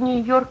рейсы из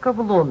Нью-Йорка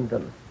в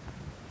Лондон?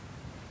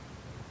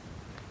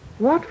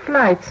 What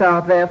flights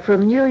are there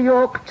from New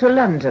York to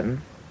London?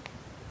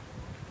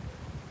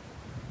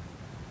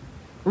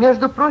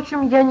 Между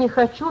прочим, я не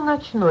хочу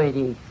ночной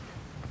рейс.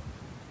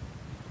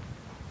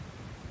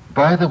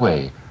 By the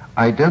way,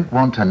 I don't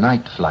want a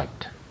night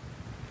flight.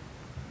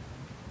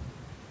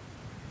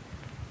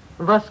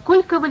 Во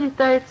сколько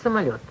вылетает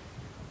самолет?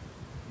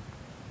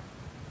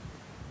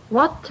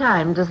 What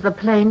time does the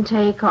plane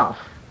take off?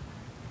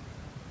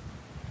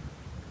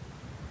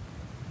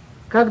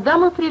 Когда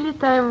мы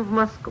прилетаем в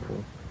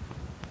Москву?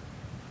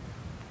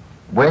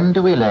 When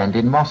do we land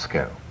in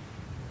Moscow?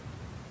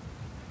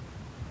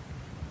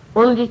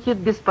 Он летит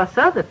без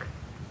посадок?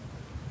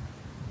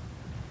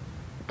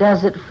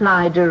 Does it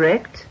fly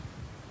direct?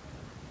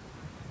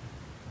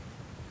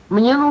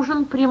 Мне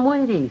нужен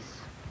прямой рейс.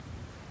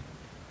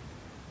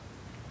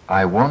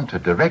 I want a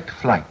direct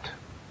flight.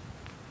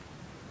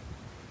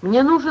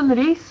 Мне нужен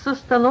рейс с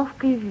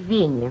остановкой в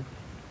Вене.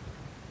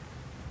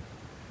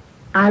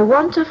 I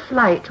want a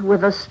flight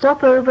with a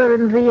stopover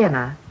in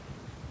Vienna.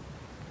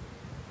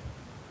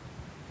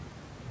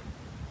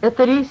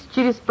 Это рейс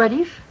через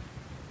Париж?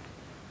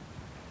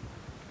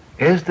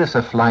 Is this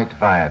a flight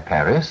via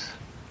Paris?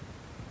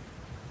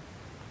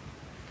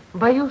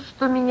 Боюсь,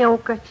 что меня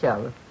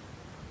укачало.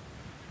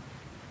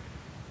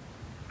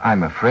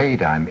 I'm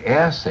afraid I'm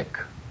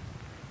airsick.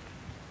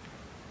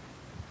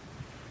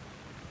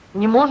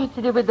 Не можете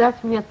ли вы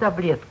дать мне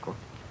таблетку?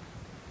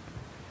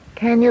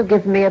 Can you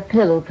give me a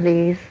pill,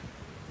 please?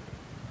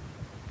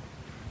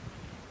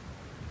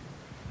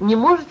 Не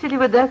можете ли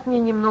вы дать мне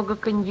немного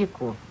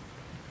коньяку?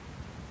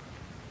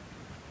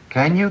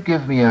 Can you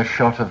give me a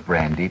shot of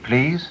brandy,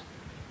 please?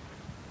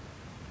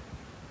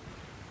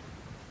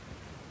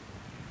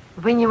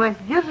 Вы не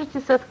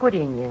воздержитесь от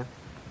курения?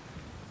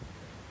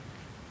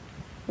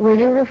 Will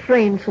you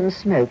refrain from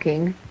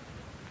smoking?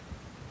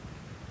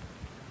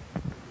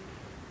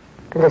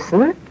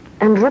 Listen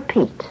and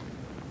repeat.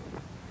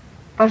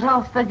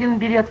 Пожалуйста, один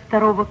билет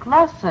второго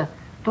класса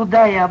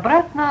туда и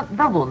обратно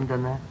до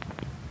Лондона.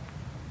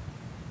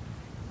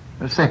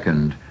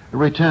 Second,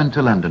 return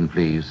to London,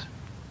 please.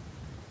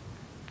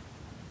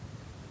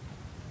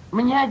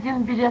 Мне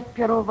один билет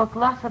первого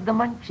класса до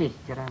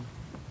Манчестера.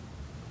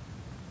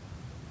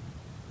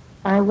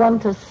 I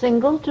want a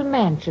single to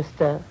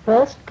Manchester,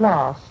 first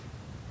class.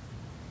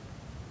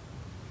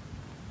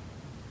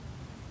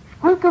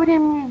 Сколько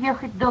времени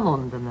ехать до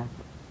Лондона?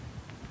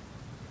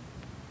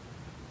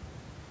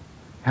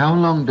 How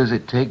long does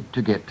it take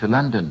to get to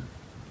London?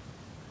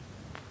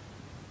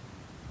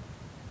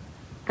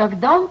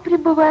 Когда он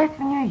прибывает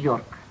в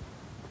Нью-Йорк?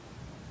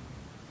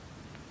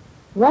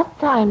 What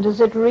time does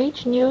it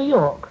reach New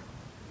York?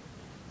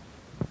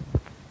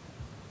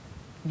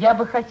 Я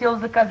бы хотел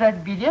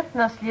заказать билет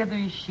на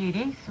следующий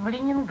рейс в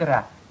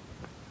Ленинград.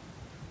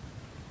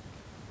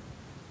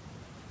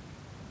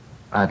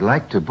 I'd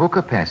like to book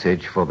a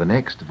passage for the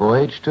next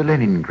voyage to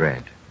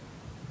Leningrad.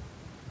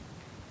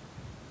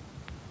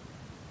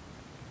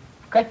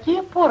 В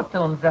какие порты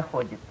он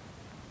заходит?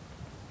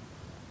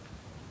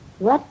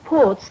 What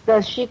ports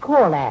does she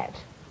call at?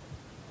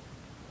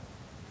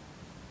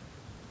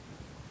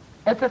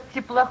 Этот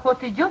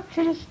теплоход идет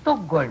через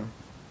Стокгольм.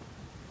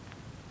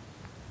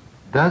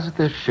 Does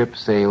this ship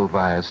sail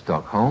via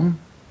Stockholm?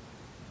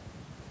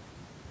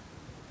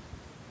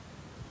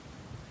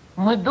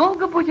 Мы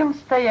долго будем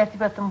стоять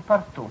в этом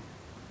порту?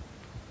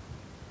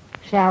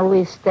 Shall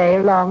we stay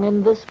long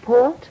in this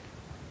port?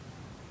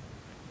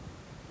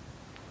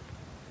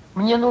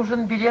 Мне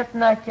нужен билет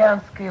на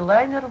океанский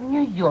лайнер в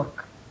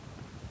Нью-Йорк.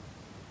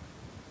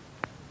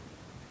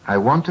 I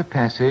want a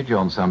passage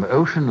on some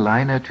ocean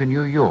liner to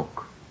New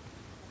York.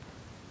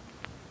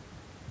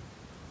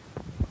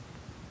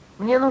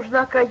 Мне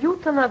нужна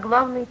каюта на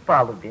главной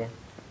палубе.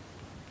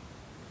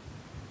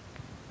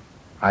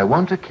 I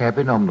want a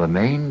cabin on the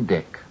main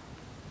deck.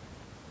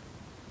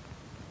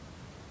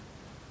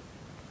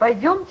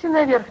 Пойдемте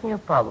на верхнюю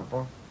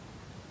палубу.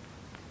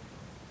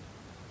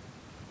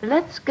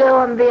 Let's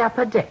go on the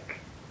upper deck.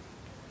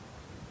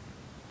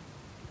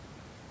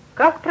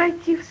 Как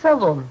пройти в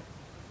салон?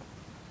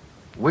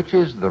 Which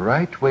is the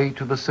right way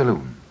to the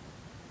saloon?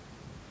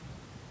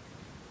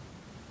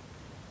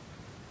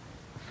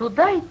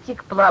 Сюда идти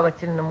к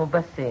плавательному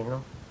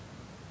бассейну?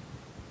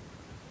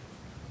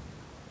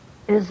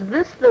 Is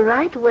this the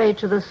right way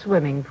to the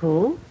swimming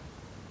pool?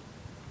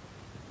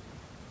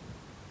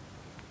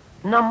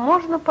 Нам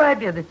можно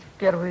пообедать в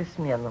первую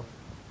смену?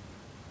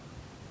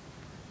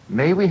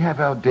 May we have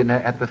our dinner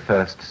at the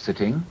first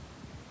sitting?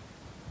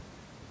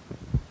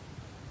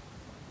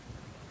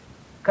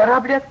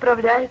 Корабль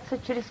отправляется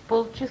через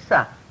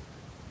полчаса.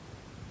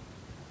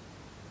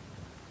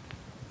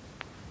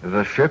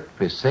 The ship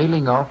is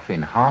sailing off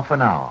in half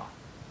an hour.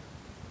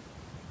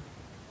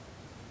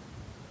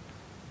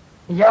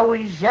 Я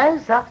уезжаю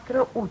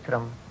завтра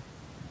утром.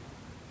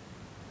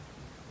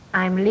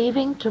 I'm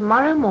leaving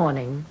tomorrow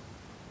morning.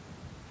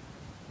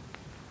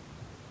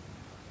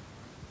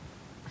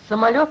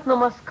 Самолет на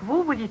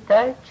Москву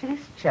вылетает через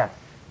час.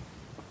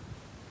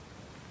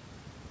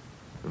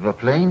 The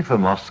plane for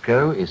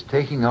Moscow is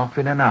taking off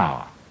in an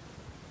hour.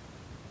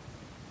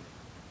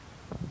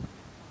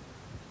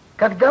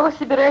 Когда вы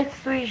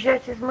собираетесь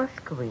уезжать из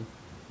Москвы?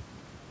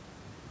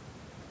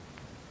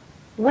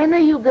 When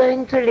are you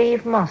going to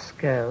leave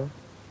Moscow?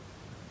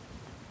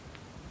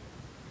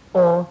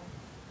 Or,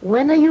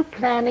 when are you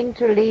planning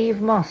to leave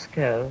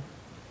Moscow?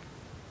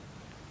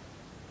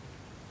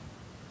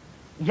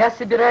 Я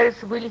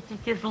собираюсь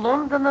вылететь из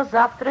Лондона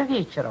завтра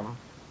вечером.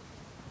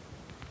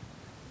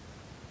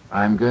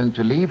 I'm going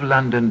to leave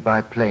London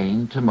by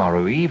plane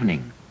tomorrow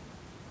evening.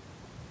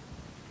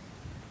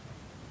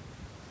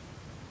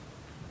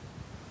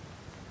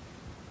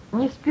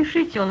 Не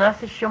спешите, у нас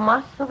еще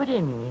масса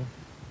времени.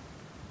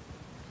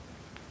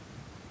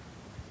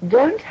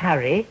 Don't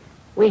hurry.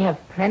 We have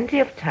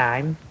plenty of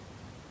time.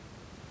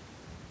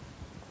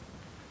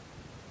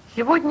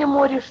 Сегодня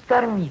море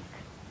штормит.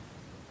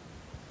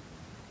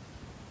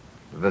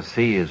 The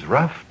sea is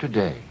rough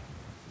today.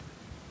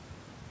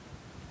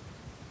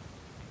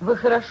 Вы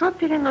хорошо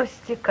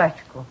переносите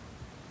качку?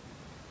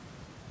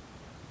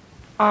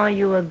 Are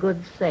you a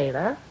good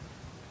sailor?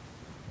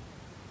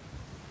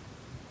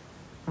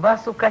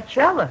 Вас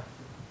укачало?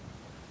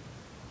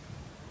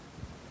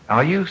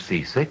 Are you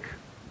seasick?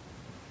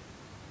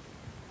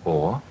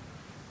 Or,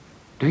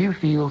 do you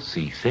feel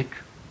seasick?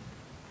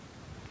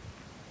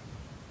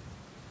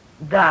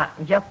 Да,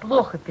 я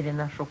плохо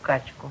переношу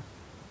качку.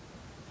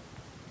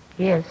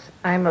 Yes,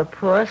 I'm a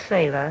poor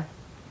sailor.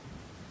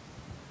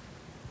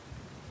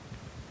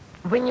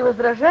 Вы не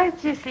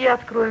возражаете, если я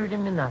открою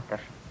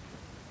иллюминатор?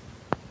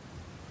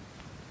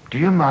 Do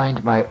you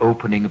mind my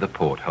opening the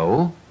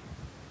porthole?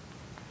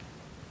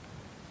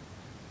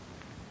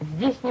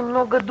 Здесь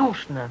немного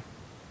душно.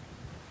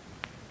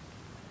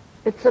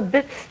 It's a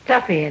bit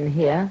stuffy in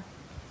here.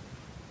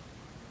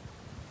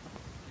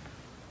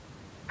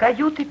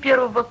 Каюты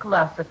первого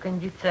класса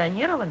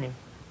кондиционированы?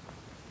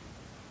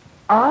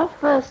 Are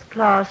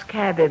first-class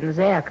cabins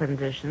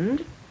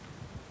air-conditioned?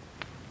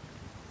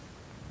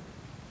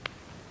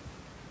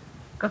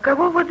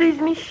 Каково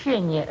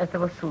водоизмещение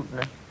этого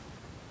судна?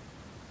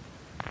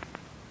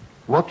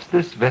 What's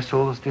this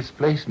vessel's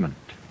displacement?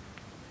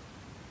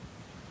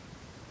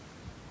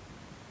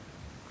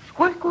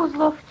 Сколько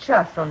узлов в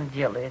час он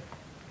делает?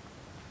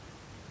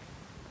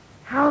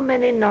 How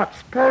many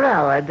knots per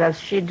hour does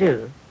she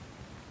do?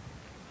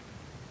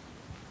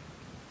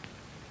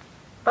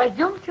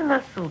 Пойдемте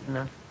на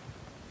судно.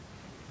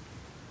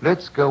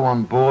 Let's go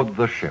on board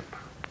the ship.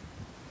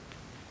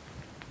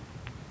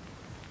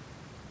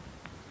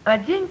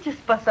 Оденьте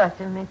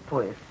спасательный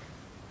пояс.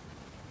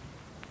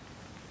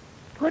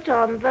 Put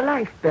on the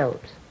life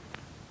belt.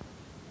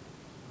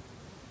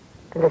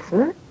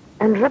 Listen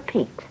and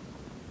repeat.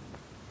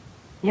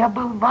 Я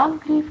был в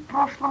Англии в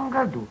прошлом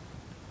году.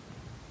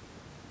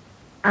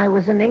 I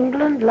was in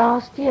England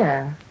last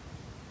year.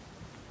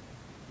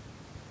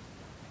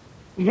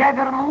 Я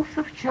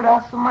вернулся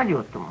вчера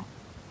самолетом.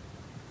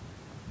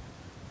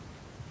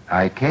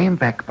 I came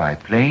back by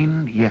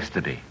plane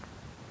yesterday.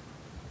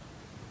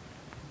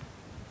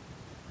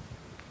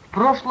 В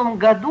прошлом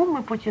году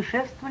мы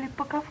путешествовали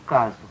по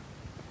Кавказу.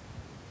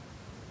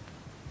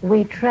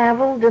 We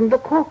traveled in the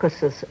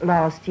Caucasus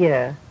last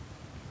year.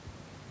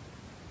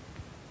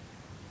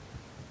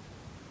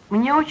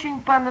 Мне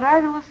очень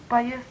понравилась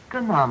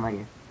поездка на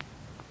море.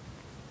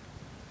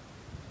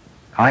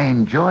 I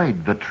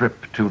enjoyed the trip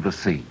to the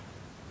sea.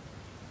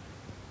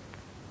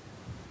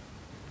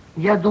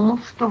 Я думал,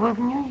 что вы в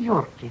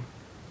Нью-Йорке.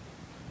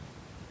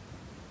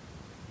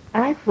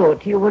 I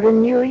thought you were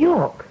in New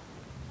York.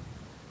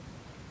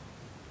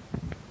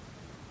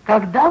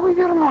 Когда вы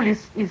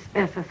вернулись из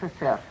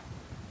СССР?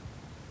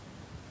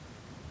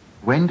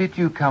 When did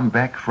you come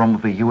back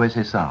from the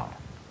USSR?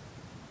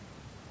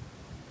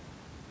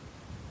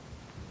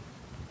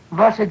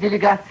 Ваша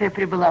делегация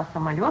прибыла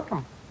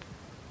самолетом?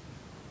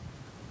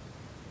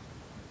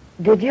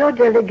 Did your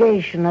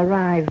delegation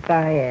arrive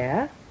by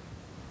air?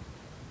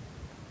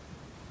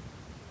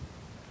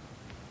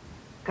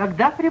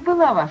 Когда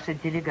прибыла ваша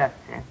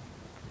делегация?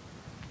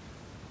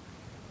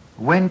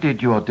 When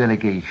did your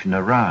delegation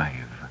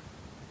arrive?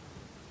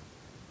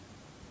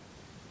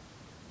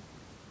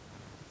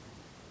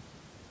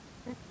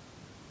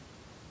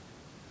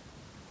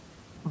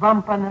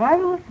 Вам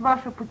понравилось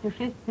ваше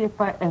путешествие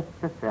по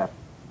СССР?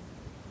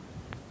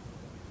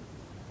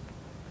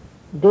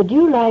 Did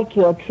you like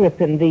your trip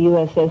in the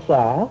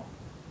USSR?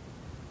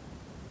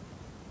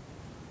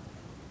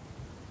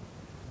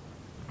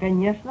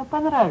 Конечно,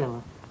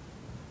 понравилось.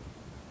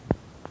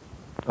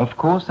 Of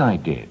course I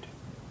did.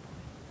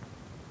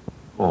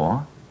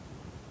 Or,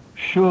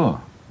 sure.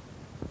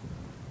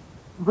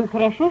 Вы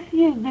хорошо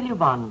съездили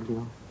в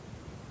Англию?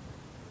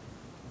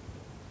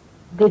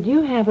 Did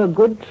you have a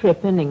good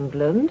trip in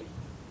England?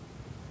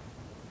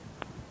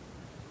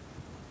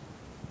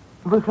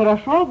 Вы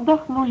хорошо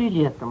отдохнули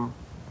летом?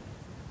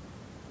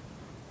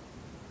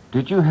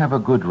 Did you have a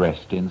good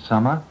rest in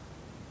summer?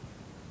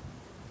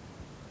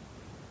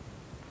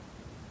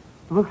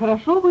 Вы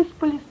хорошо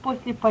выспались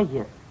после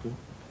поездки?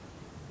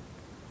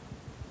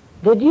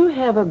 Did you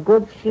have a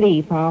good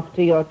sleep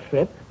after your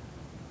trip?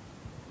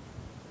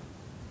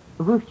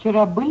 Вы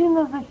вчера были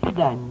на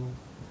заседании?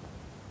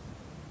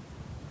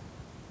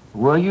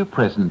 Were you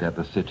present at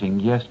the sitting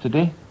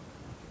yesterday?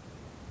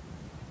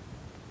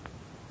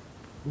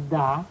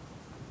 Да.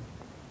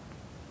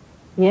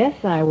 Yes,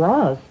 I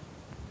was.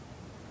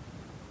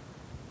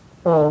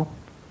 Or,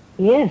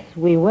 yes,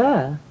 we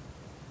were.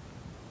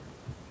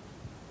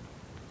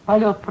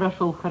 Полет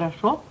прошел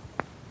хорошо?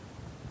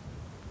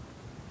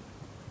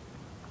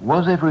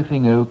 Was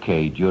everything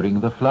okay during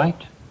the flight?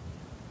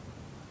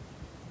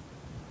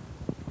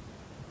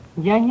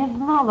 Я не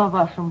знала о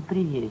вашем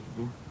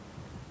приезде.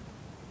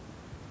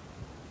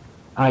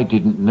 I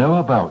didn't know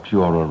about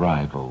your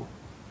arrival.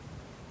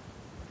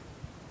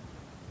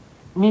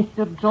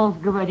 Мистер Джонс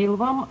говорил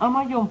вам о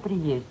моем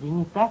приезде,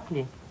 не так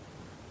ли?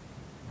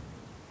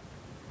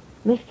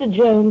 Mr.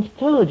 Jones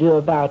told you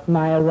about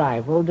my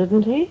arrival,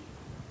 didn't he?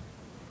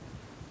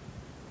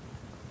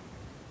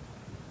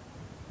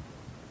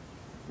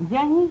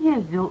 Я не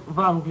ездил в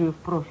Англию в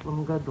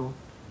прошлом году.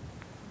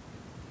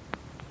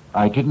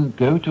 I didn't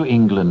go to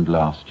England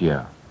last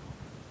year.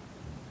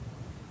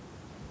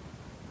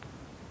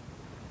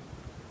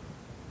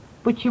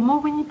 Почему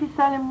вы не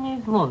писали мне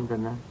из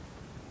Лондона?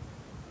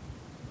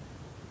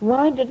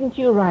 Why didn't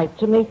you write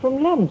to me from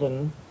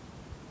London?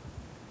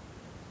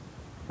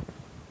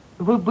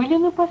 Вы были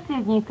на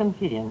последней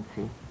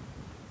конференции?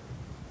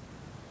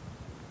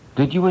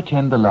 Did you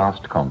attend the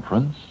last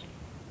conference?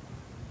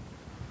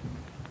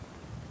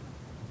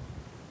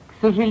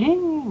 К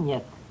сожалению,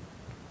 нет.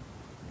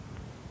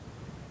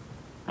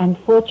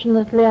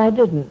 Unfortunately, I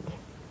didn't.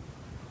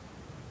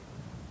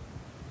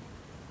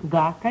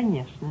 Да,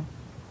 конечно.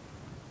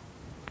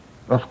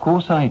 Of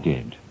course I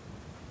did.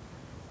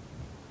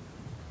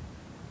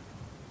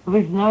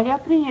 Вы знали о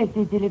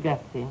приезде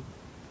делегации?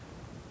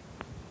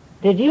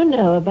 Did you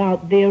know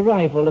about the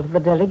arrival of the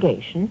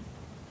delegation?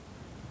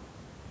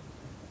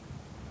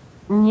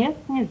 Нет,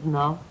 не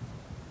знал.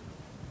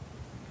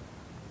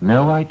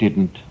 No, I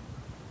didn't.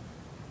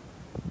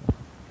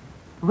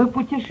 Вы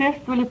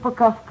путешествовали по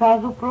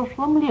Кавказу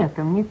прошлым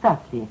летом, не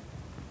так ли?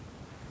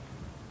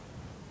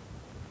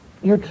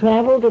 You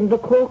traveled in the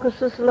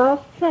Caucasus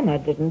last summer,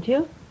 didn't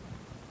you?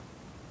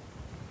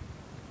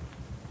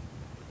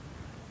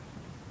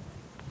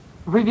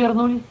 Вы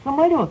вернулись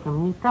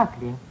самолетом, не так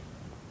ли?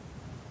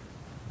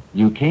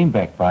 You came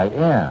back by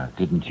air,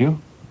 didn't you?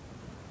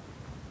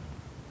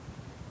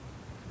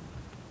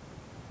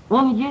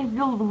 Он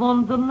ездил в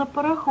Лондон на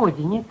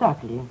пароходе, не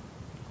так ли?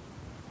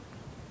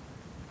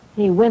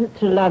 He went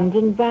to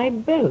London by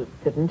boat,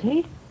 didn't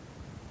he?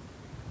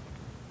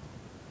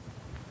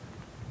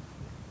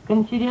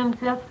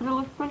 Конференция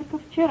открылась только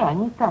вчера,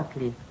 не так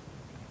ли?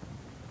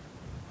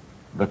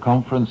 The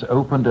conference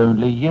opened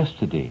only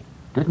yesterday,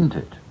 didn't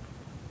it?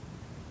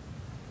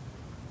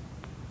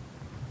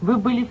 Вы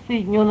были в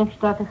Соединенных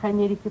Штатах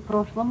Америки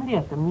прошлым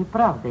летом, не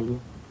правда ли?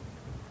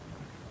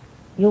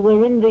 You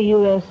were in the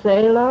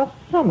USA last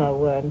summer,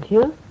 weren't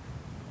you?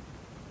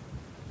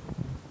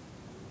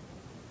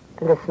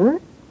 Listen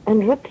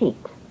and repeat.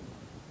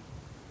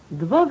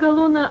 2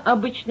 галлона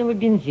обычного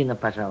бензина,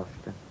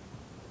 пожалуйста.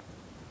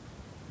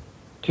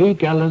 2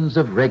 gallons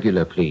of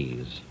regular,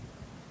 please.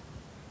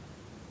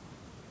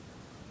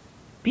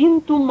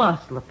 Пинту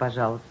масла,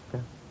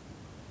 пожалуйста.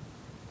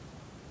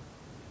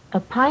 A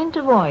pint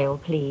of oil,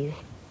 please.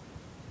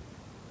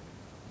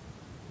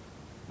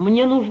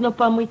 Мне нужно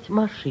помыть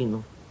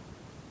машину.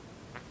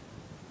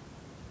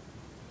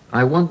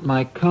 I want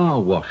my car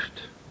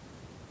washed.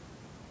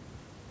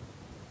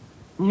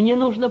 Мне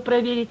нужно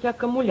проверить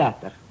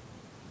аккумулятор.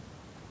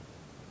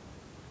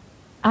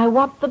 I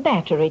want the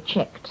battery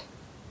checked.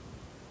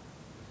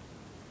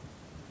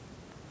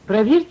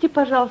 Проверьте,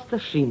 пожалуйста,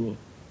 шины.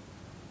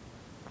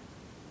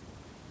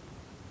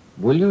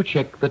 Will you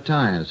check the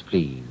tires,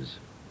 please?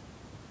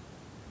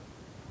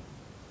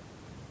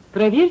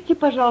 Проверьте,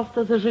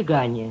 пожалуйста,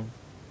 зажигание.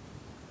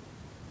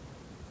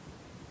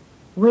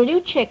 Will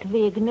you check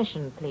the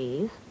ignition,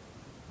 please?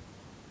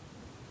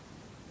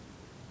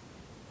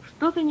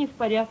 Что-то не в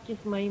порядке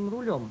с моим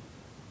рулем.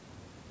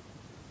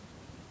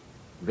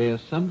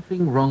 There's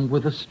something wrong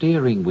with the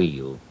steering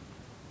wheel.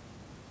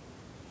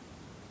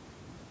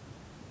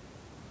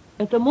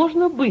 Это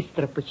можно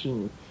быстро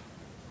починить.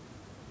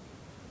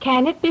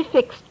 Can it be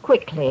fixed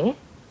quickly?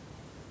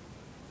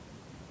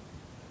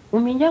 У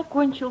меня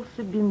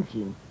кончился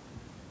бензин.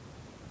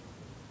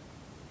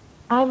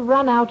 I've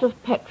run out of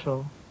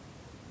petrol.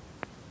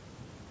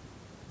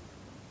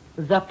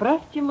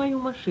 Заправьте мою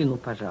машину,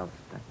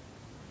 пожалуйста.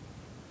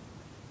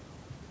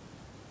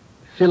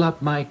 Fill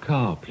up my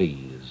car,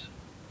 please.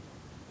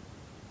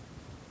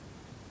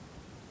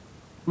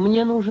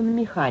 Мне нужен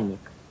механик.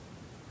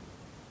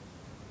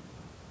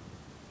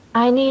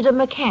 I need a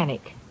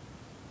mechanic.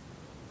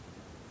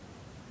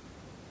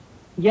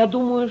 Я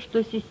думаю,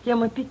 что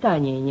система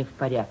питания не в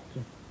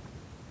порядке.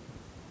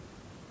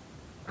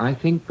 I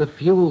think the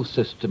fuel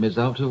system is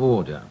out of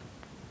order.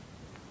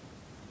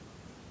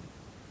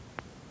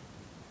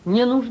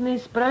 Мне нужно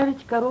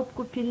исправить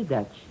коробку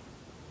передач.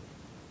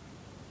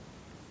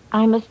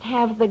 I must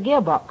have the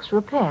gearbox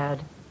repaired.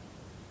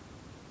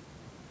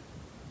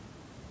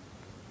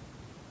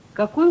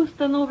 Какой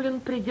установлен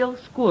предел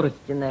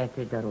скорости на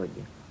этой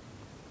дороге?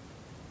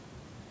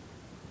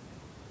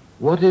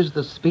 What is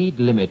the speed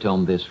limit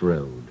on this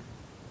road?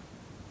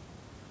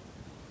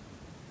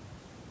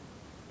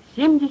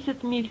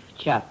 70 миль в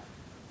час.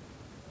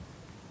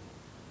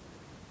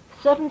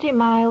 70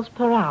 miles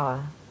per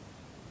hour.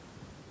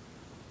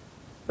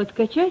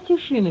 Подкачайте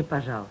шины,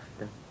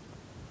 пожалуйста.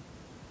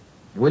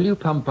 Will you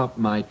pump up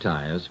my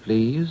tires,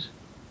 please?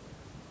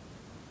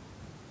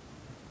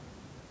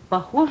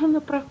 Похоже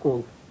на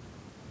прокол.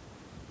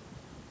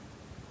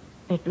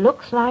 It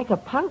looks like a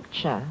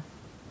puncture.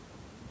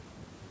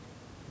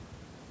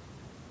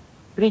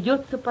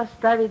 Придется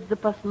поставить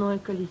запасное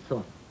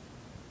колесо.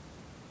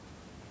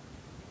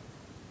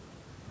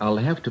 I'll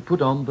have to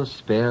put on the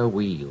spare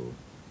wheel.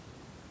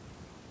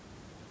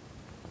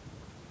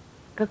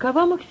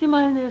 Какова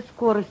максимальная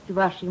скорость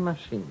вашей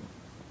машины?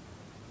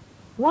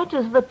 What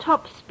is the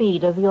top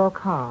speed of your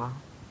car?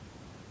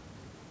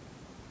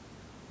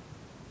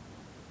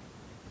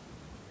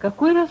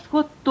 Какой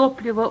расход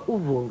топлива у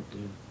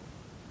 «Волги»?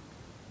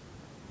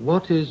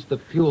 What is the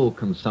fuel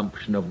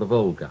consumption of the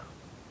Volga?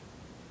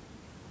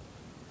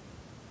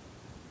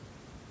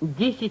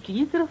 10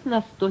 литров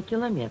на 100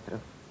 километров.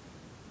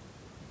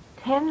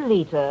 10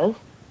 liters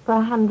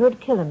per 100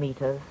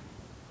 kilometers.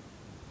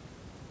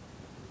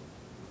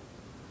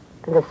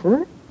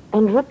 Listen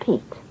and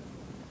repeat.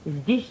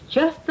 Здесь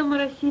часто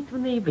моросит в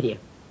ноябре.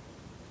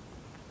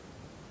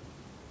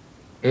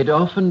 It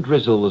often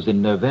drizzles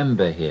in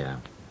November here.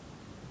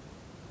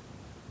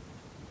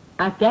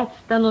 Опять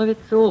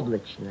становится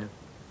облачно.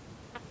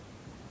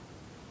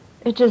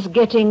 It is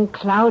getting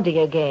cloudy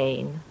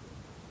again.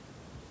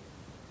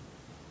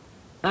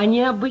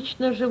 Они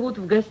обычно живут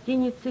в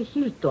гостинице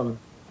 «Хилтон».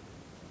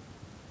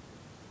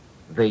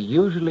 They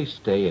usually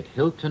stay at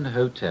Hilton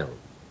Hotel.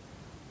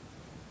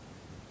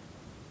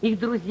 Их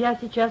друзья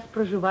сейчас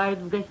проживают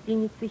в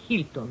гостинице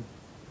 «Хилтон».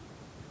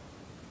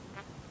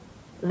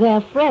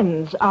 Their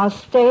friends are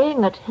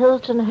staying at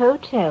Hilton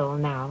Hotel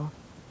now.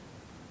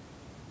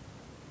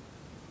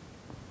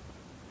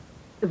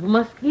 В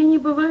Москве не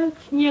бывает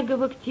снега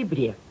в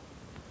октябре.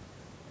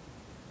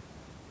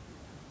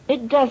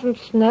 It doesn't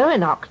snow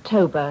in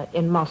October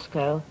in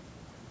Moscow.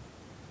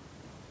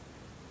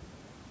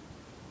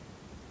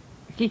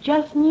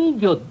 Сейчас не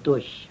идет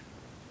дождь.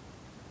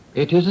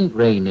 It isn't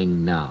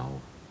raining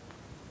now.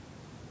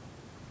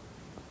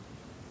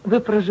 Вы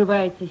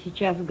проживаете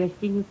сейчас в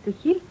гостинице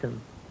 «Хилтон»?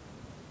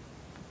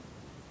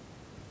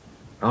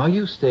 Are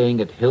you staying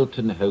at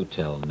Hilton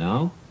Hotel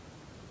now?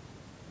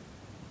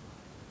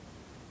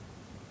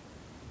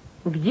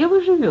 Где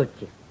вы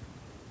живете?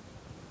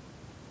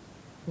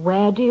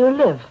 Where do you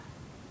live?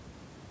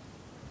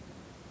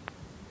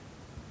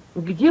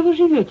 Где вы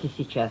живете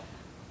сейчас?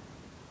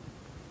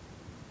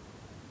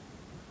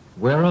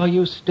 Where are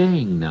you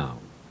staying now?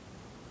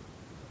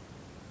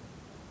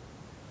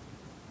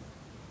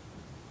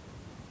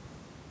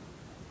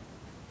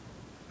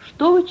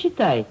 Что вы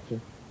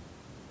читаете?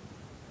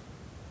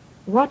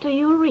 What are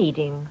you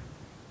reading?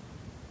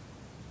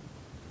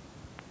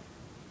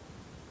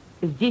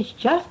 Здесь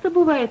часто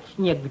бывает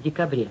снег в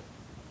декабре?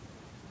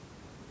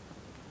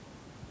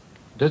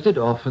 Does it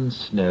often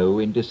snow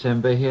in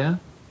December here?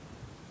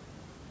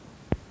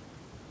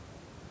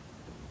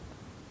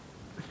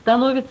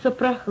 Становится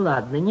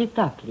прохладно, не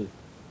так ли?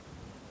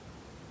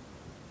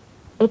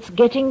 It's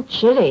getting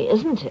chilly,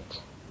 isn't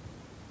it?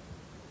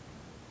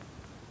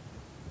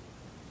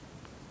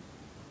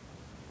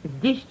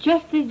 Здесь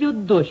часто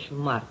идет дождь в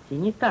марте,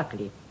 не так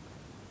ли?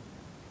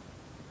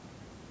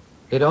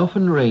 It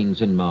often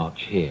rains in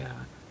March here,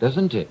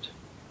 doesn't it?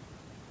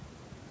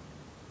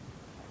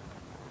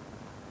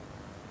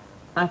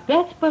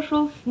 Опять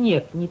пошел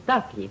снег, не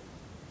так ли?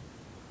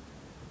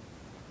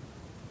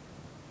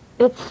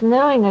 It's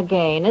snowing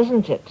again,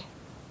 isn't it?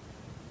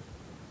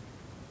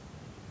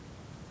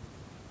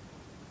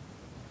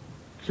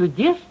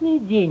 Чудесный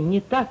день,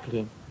 не так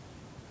ли?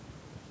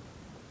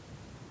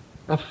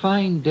 A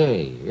fine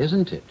day,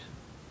 isn't it?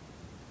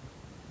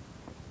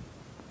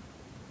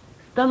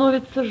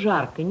 Становится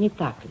жарко, не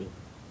так ли?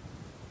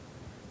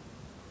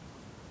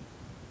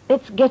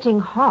 It's getting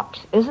hot,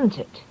 isn't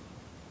it?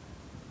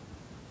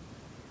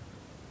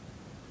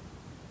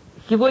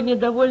 Сегодня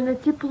довольно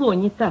тепло,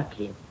 не так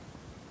ли?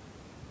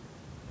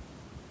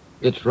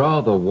 It's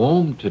rather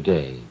warm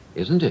today,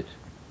 isn't it?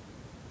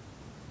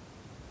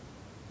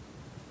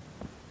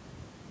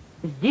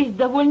 Здесь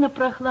довольно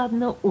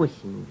прохладно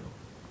осенью.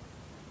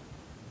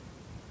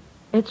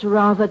 It's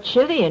rather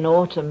chilly in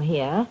autumn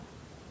here.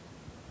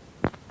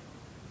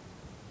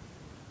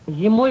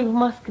 Зимой в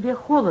Москве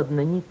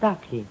холодно, не так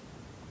ли?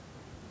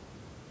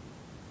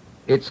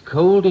 It's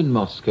cold in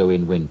Moscow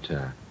in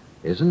winter,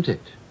 isn't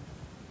it?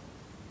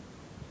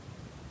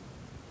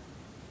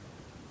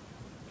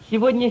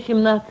 Сегодня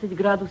 17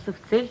 градусов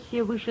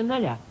Цельсия выше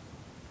 0.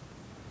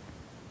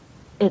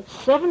 It's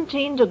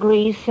 17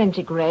 degrees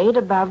centigrade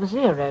above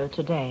zero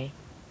today.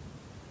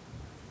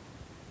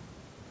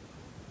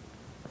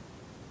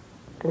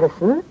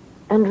 Listen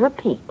and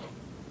repeat.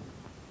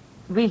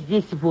 Вы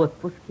здесь в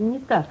отпуске, не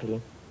так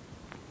ли?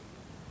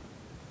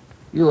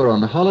 You're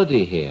on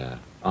holiday here,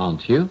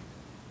 aren't you?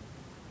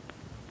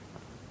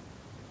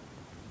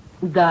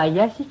 Да,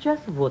 я сейчас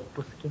в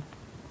отпуске.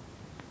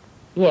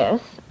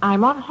 Yes,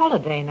 I'm on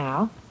holiday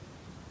now.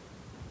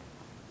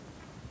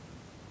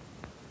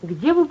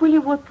 Где вы были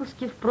в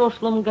отпуске в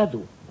прошлом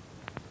году?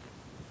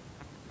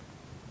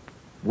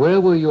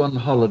 Where were you on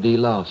holiday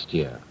last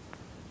year?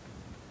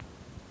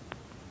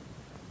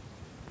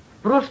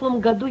 В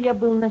прошлом году я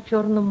был на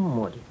Черном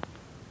море.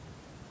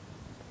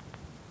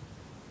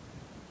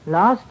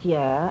 Last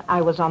year,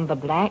 I was on the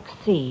Black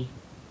Sea.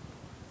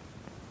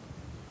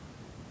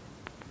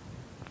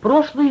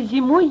 Прошлой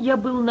зимой я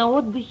был на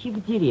отдыхе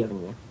в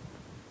деревне.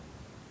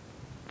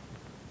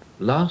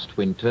 Last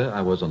winter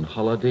I was on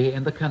holiday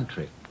in the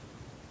country.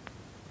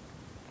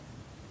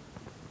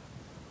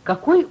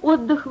 Какой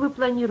отдых вы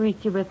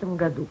планируете в этом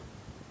году?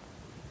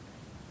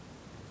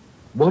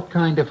 What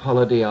kind of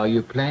holiday are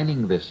you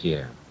planning this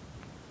year?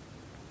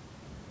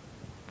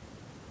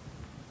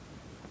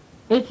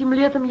 Этим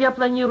летом я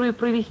планирую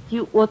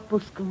провести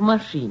отпуск в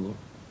машине.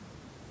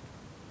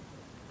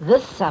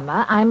 This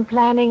summer, I'm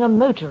planning a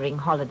motoring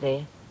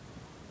holiday.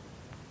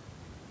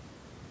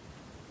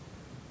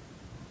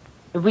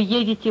 Вы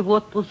едете в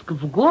отпуск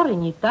в горы,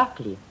 не так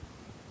ли?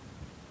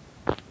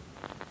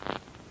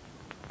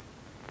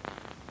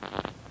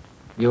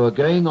 You are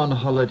going on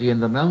holiday in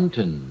the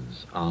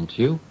mountains, aren't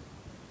you?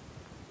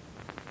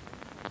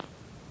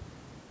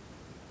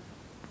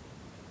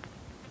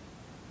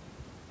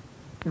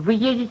 Вы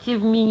едете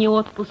в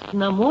мини-отпуск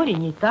на море,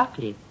 не так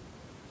ли?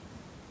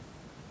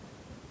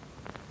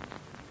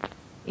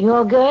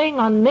 You're going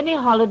on mini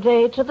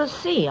holiday to the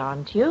sea,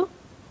 aren't you?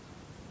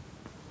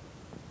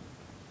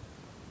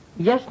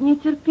 Я с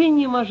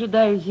нетерпением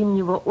ожидаю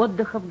зимнего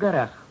отдыха в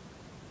горах.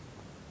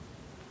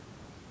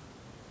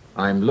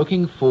 I'm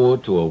looking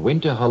forward to a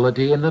winter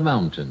holiday in the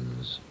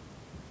mountains.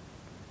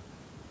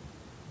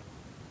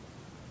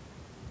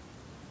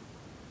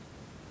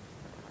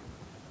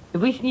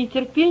 Вы с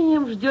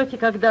нетерпением ждете,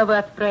 когда вы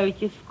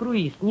отправитесь в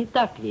круиз, не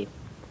так ли?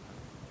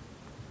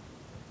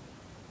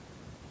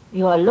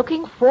 You are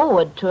looking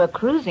forward to a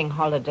cruising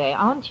holiday,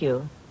 aren't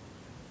you?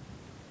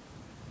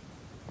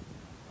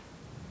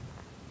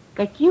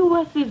 Какие у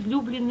вас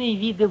излюбленные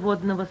виды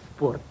водного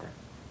спорта?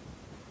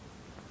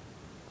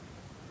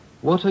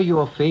 What are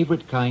your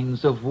favorite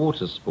kinds of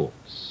water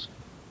sports?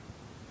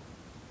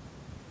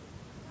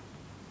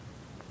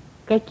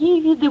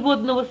 Какие виды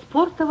водного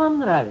спорта вам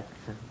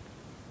нравятся?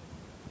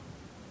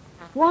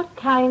 What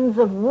kinds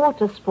of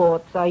water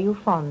sports are you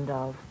fond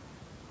of?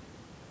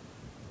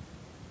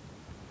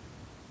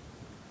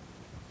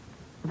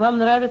 Вам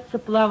нравится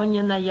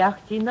плавание на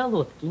яхте и на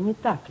лодке, не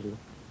так ли?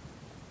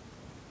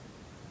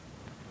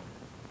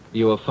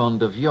 You are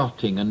fond of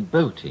yachting and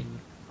boating,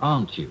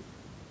 aren't you?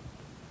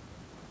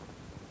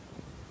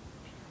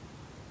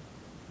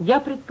 Я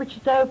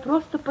предпочитаю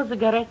просто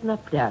позагорать на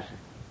пляже.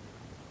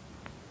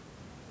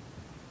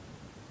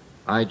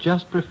 I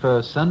just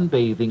prefer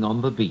sunbathing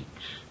on the beach.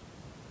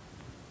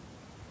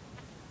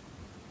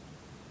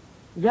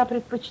 Я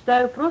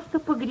предпочитаю просто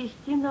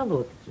погрести на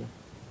лодке.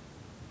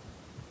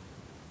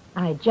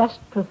 I just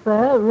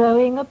prefer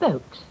rowing a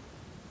boat.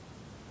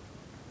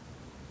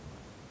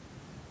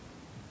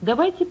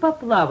 Давайте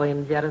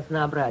поплаваем для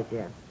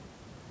разнообразия.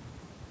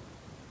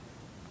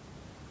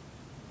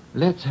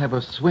 Let's have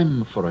a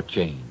swim for a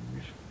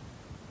change.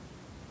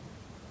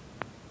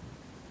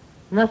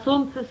 На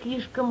солнце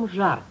слишком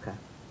жарко.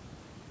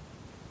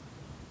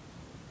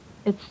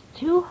 It's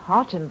too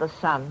hot in the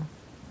sun.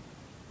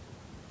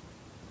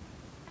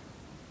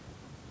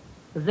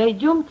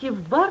 Зайдемте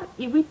в бар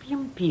и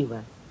выпьем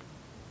пиво.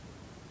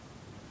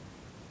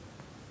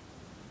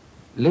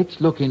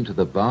 Let's look into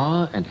the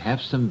bar and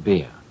have some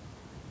beer.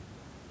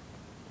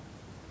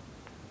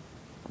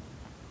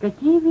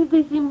 Какие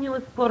виды зимнего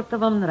спорта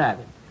вам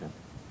нравятся?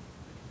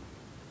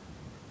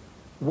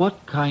 What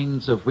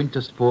kinds of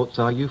winter sports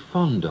are you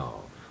fond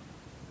of?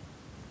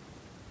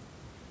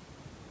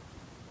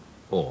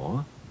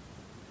 Or,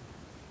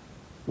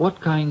 what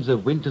kinds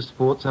of winter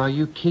sports are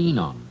you keen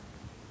on?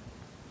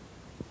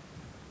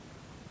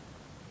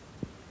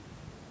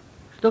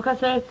 Что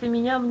касается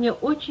меня, мне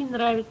очень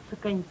нравятся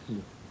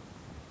коньки.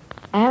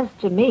 As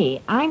to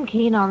me, I'm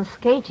keen on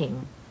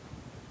skating.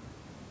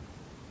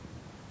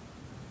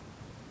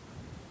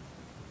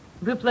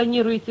 Вы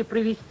планируете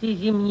провести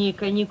зимние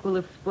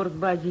каникулы в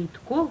спортбазе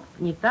Иткол,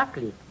 не так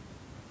ли?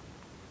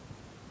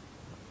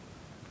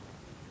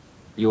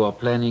 You are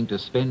planning to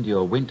spend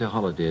your winter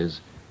holidays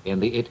in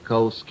the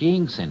Itkol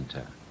skiing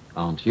center,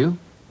 aren't you?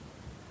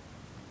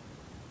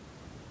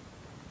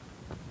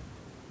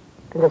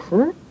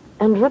 Listen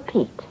and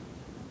repeat.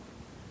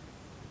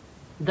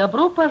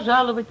 Добро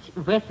пожаловать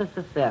в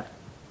СССР.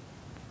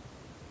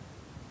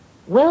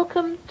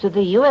 Welcome to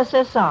the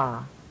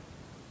USSR.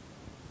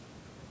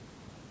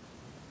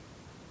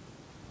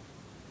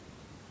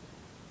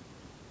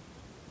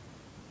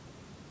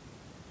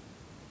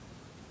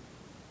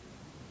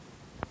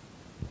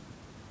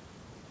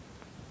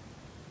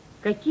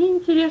 Какие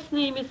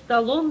интересные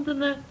места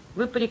Лондона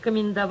вы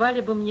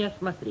порекомендовали бы мне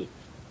осмотреть?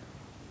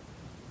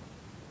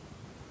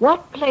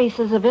 What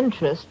places of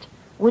interest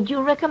would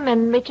you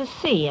recommend me to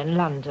see in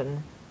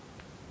London?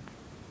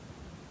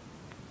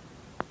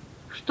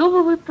 Что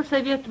бы вы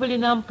посоветовали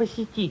нам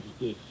посетить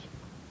здесь?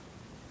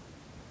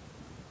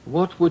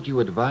 What would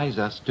you advise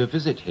us to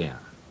visit here?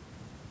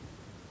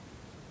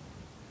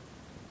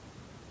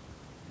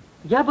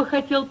 Я бы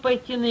хотел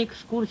пойти на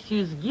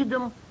экскурсию с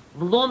гидом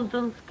в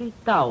лондонский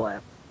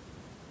Тауэр.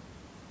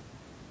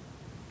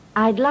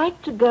 I'd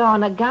like to go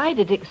on a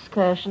guided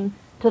excursion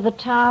to the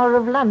Tower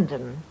of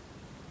London.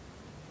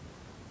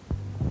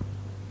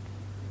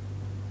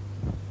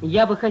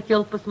 Я бы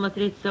хотел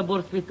посмотреть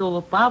собор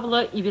Святого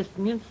Павла и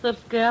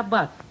Вестминстерское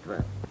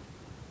аббатство.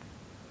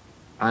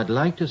 I'd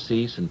like to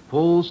see St.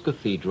 Paul's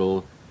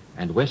Cathedral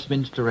and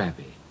Westminster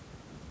Abbey.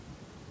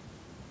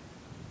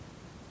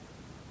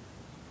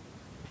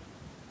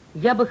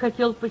 Я бы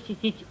хотел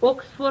посетить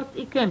Оксфорд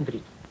и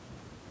Кембридж.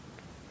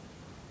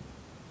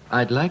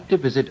 I'd like to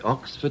visit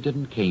Oxford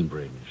and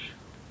Cambridge.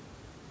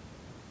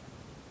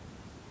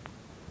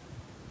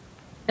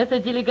 Эта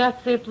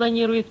делегация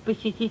планирует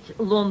посетить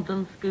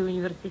Лондонский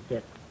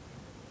университет.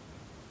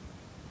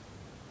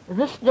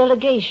 This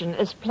delegation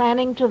is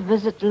planning to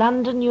visit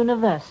London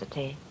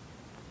University.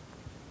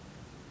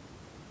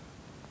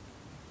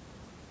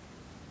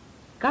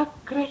 Как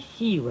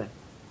красиво!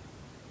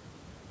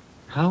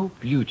 How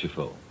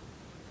beautiful!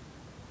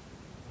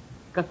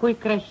 Какой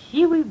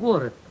красивый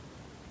город!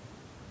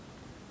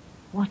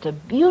 What a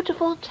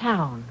beautiful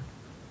town.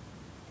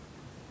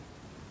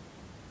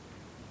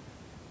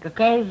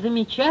 Какая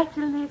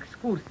замечательная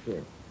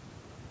экскурсия!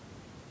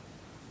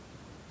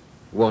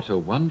 What a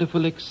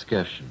wonderful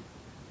excursion!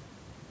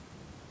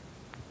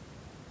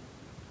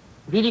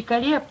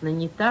 Великолепно,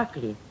 не так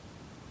ли?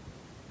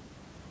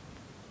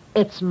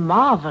 It's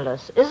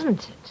marvelous,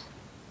 isn't it?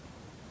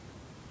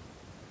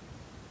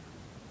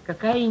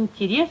 Какая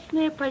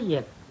интересная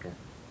поездка!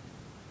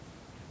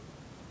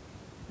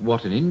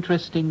 What an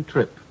interesting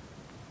trip!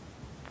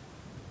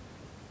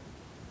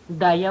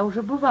 Да, я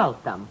уже бывал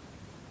там.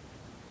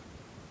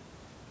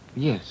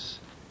 Yes,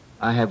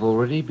 I have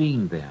already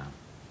been there.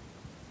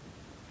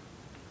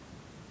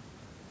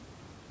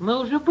 Мы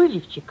уже были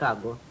в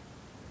Чикаго.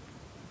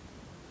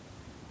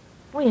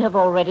 We have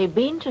already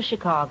been to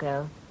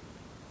Chicago.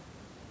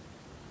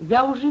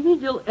 Я уже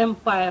видел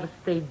Empire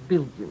State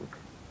Building.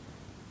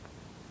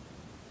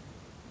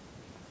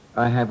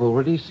 I have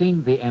already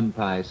seen the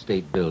Empire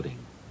State Building.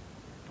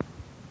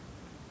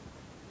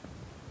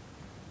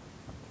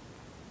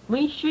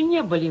 Мы еще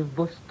не были в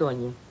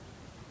Бостоне.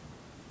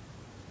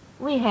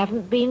 We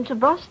haven't been to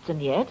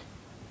Boston yet.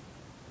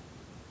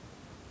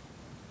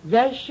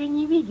 Я еще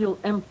не видел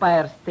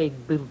Empire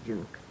State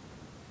Building.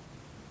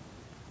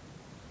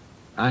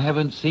 I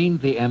haven't seen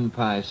the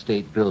Empire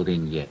State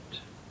Building yet.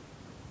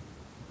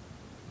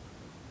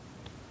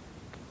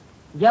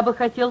 Я бы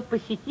хотел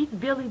посетить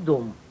Белый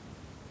дом.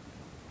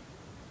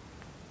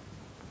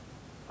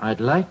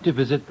 I'd like to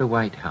visit the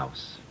White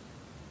House.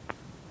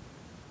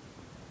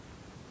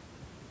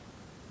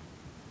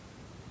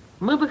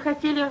 Мы бы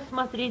хотели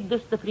осмотреть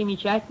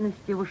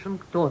достопримечательности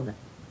Вашингтона.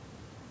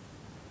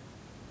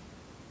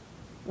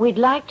 We'd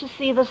like to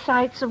see the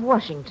sights of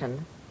Washington.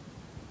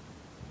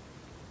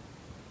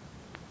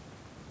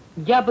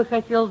 Я бы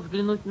хотел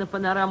взглянуть на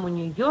панораму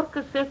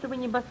Нью-Йорка с этого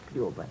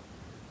небоскреба.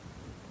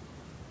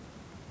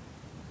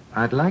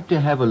 I'd like to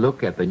have a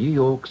look at the New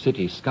York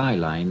City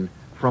skyline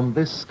from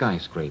this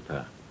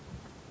skyscraper.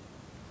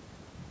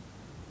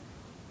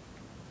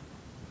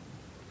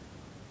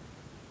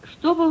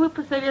 Что бы вы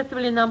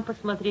посоветовали нам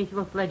посмотреть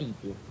во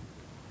Флориде?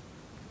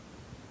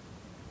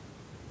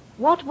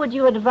 What would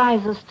you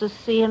advise us to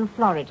see in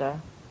Florida?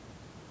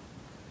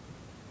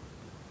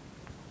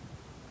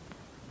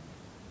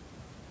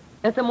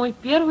 Это мой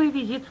первый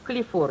визит в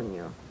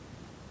Калифорнию.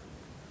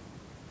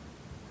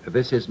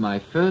 This is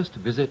my first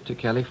visit to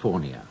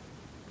California.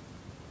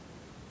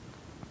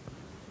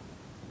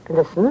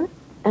 Listen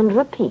and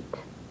repeat.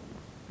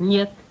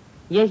 Нет,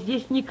 я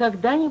здесь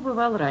никогда не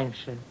бывал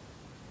раньше.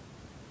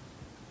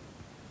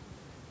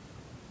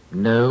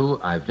 No,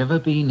 I've never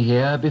been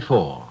here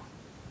before.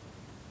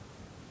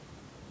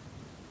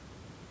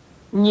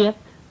 Нет,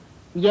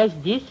 я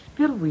здесь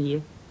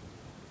впервые.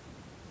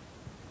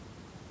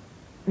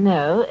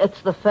 No,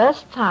 it's the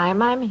first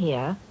time I'm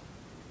here.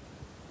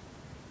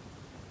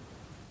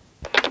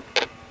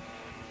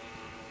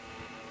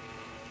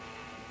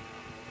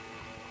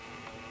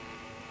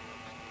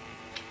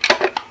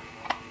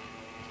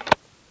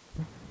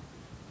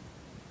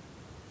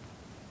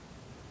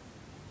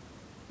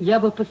 Я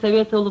бы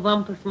посоветовал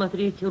вам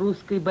посмотреть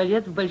русский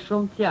балет в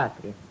Большом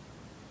театре.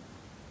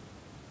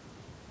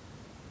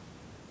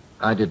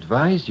 I'd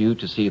advise you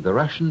to see the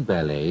Russian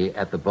ballet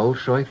at the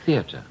Bolshoi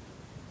Theatre.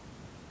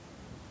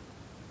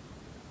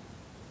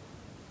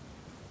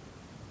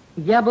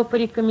 Я бы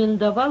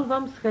порекомендовал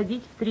вам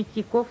сходить в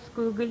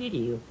Третьяковскую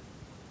галерею.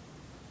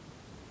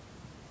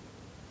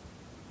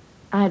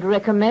 I'd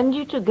recommend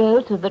you to go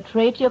to the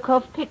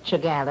Tretyakov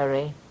Picture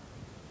Gallery.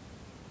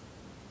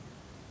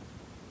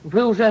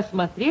 Вы уже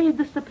осмотрели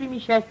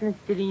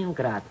достопримечательности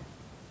Ленинграда?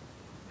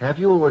 Have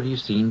you already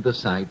seen the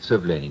sights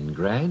of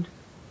Leningrad?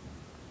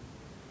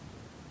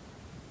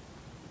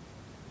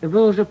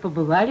 Вы уже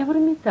побывали в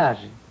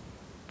Эрмитаже?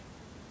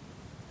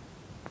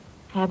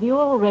 Have you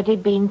already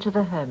been to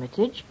the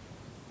Hermitage?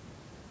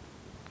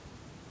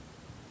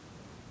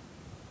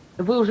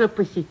 Вы уже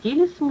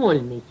посетили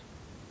Смольный?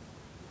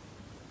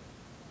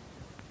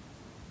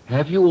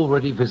 Have you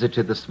already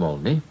visited the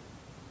Smolny?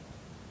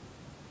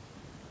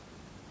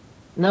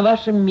 На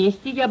вашем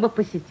месте я бы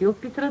посетил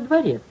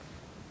Петродворец.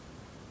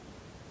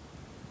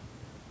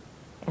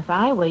 If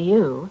I were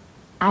you,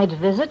 I'd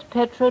visit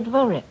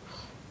Petrodvorets.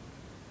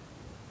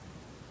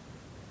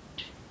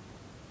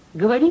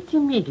 Говорите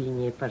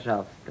медленнее,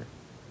 пожалуйста.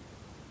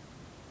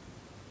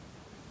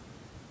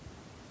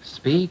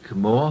 Speak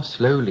more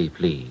slowly,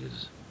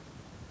 please.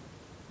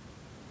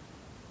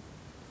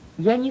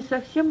 Я не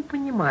совсем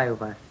понимаю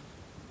вас.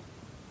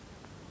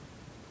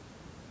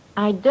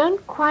 I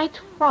don't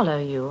quite follow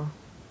you.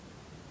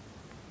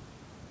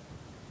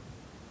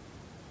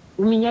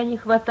 У меня не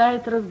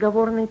хватает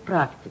разговорной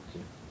практики.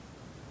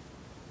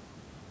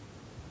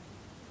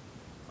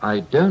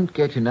 I don't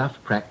get enough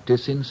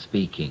practice in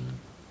speaking.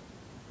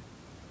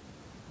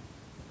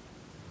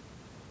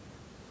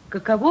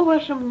 Каково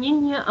ваше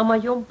мнение о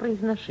моем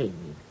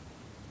произношении?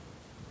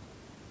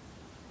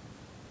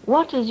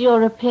 What is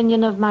your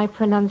opinion of my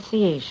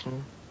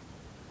pronunciation?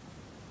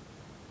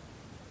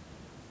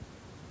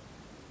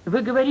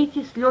 Вы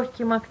говорите с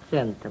легким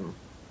акцентом.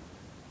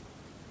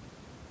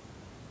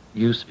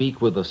 You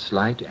speak with a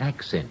slight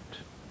accent.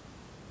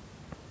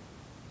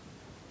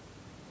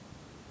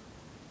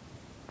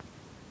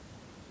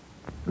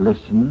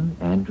 Listen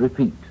and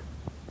repeat.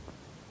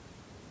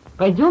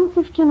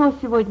 Пойдемте в кино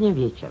сегодня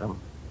вечером.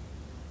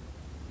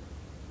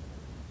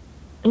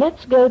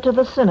 Let's go to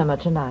the cinema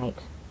tonight.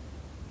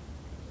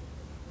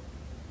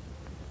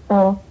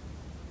 Or,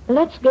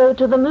 let's go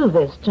to the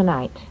movies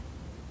tonight.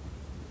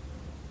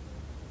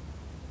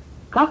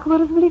 Как вы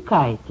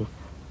развлекаетесь?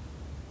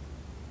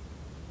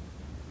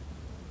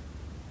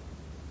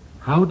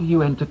 How do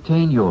you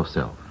entertain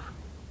yourself?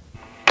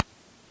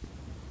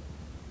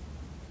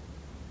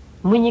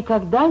 Мы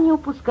никогда не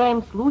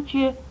упускаем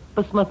случая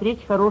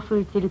посмотреть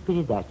хорошую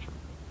телепередачу.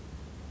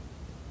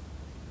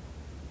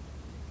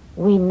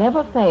 We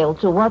never fail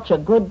to watch a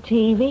good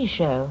TV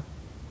show.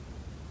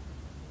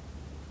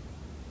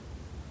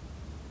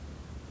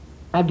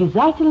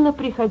 Обязательно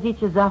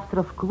приходите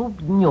завтра в клуб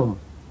днем.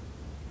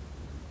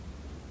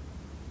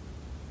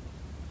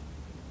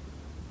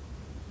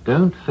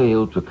 Don't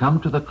fail to come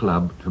to the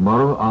club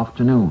tomorrow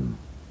afternoon.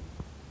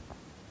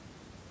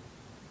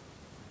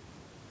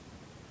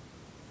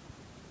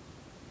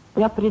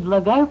 Я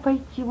предлагаю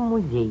пойти в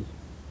музей.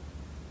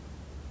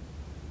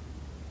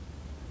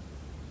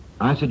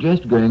 I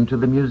suggest going to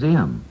the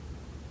museum.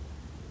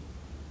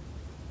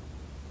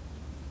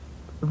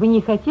 Вы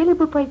не хотели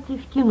бы пойти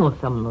в кино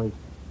со мной?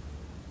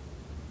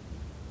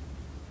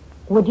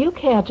 Would you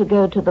care to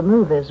go to the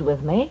movies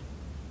with me?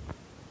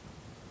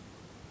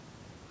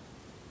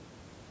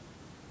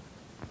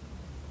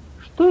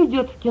 Что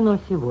идет в кино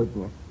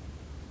сегодня?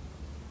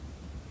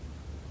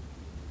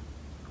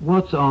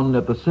 What's on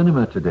at the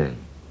cinema today?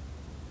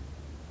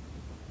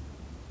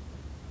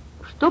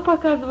 Что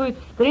показывают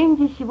в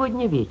Стрэнде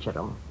сегодня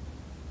вечером?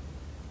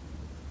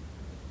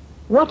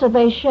 What are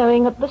they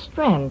showing at the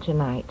Strand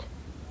tonight?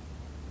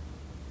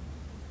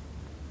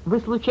 Вы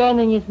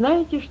случайно не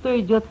знаете, что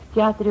идет в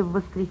театре в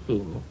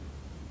воскресенье?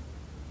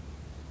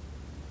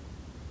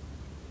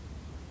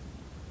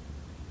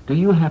 Do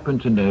you happen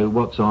to know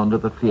what's on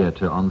at the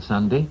theatre on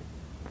Sunday?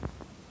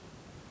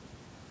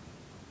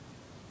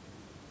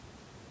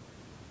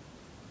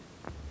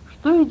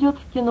 Что идет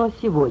в кино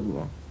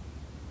сегодня?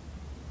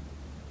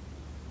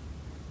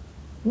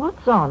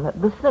 What's on at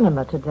the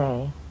cinema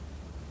today?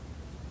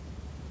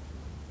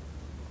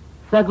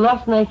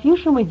 Согласно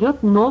афишам,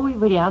 идет новый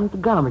вариант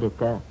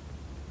Гамлета.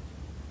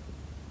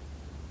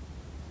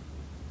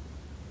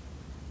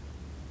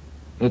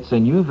 It's a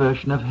new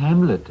version of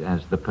Hamlet,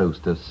 as the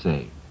posters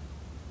say.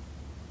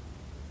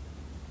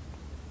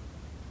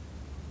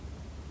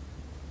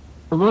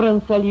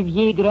 Лоренс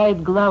Оливье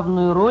играет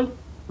главную роль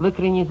в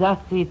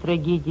экранизации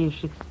трагедии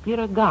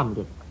Шекспира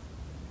 «Гамлет».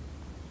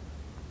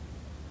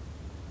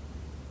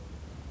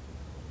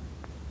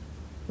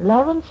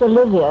 Laurence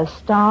Olivier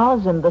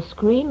stars in the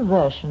screen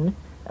version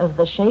of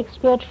the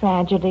Shakespeare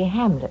tragedy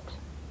Hamlet.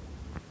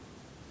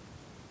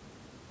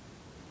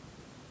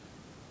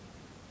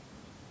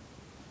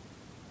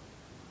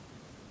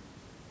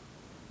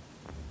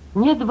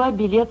 Мне 2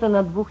 билета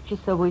на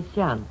 2-часовой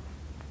сеанс.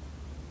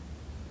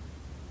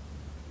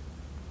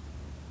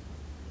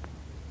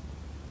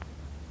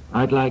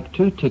 I'd like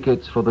 2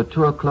 tickets for the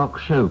 2 o'clock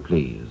show,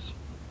 please.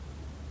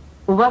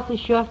 У вас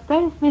еще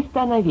остались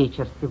места на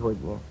вечер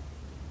сегодня?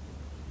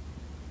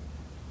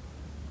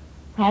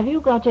 Have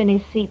you got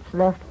any seats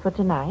left for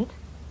tonight?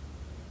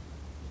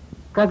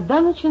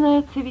 Когда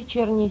начинается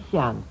вечерний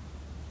сеанс?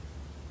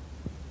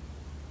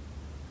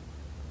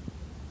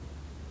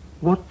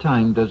 What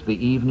time does the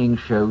evening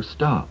show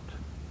start?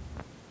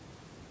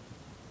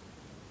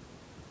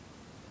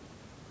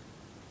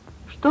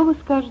 Что вы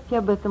скажете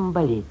об этом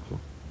балете?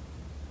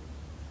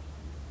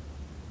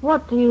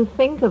 What do you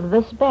think of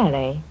this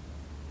ballet?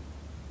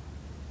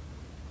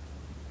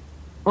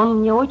 Он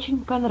мне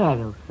очень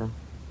понравился.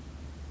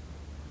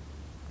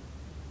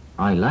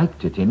 I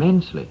liked it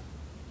immensely.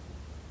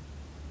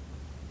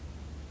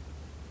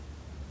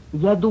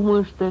 Я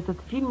думаю, что этот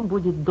фильм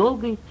будет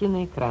долго идти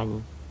на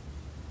экране.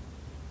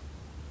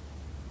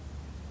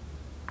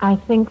 I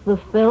think the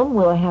film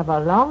will have a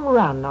long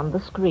run on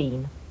the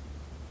screen.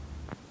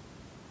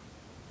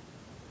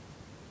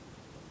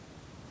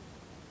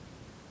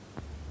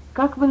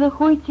 Как вы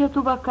находите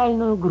эту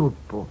вокальную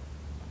группу?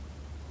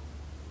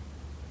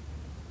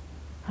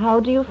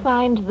 How do you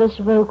find this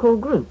vocal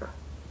group?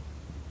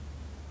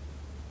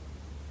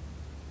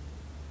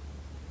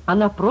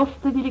 Она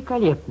просто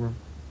великолепна.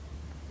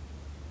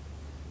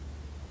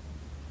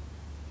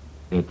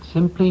 It's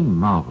simply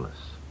marvelous.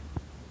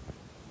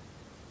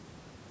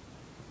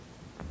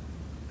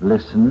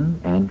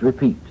 Listen and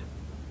repeat.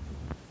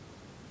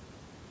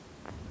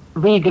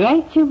 Вы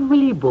играете в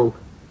волейбол?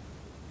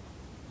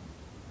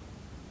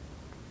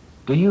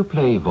 Do you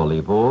play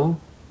volleyball?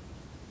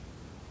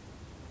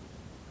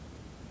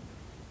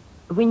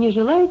 Вы не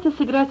желаете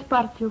сыграть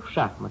партию в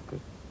шахматы?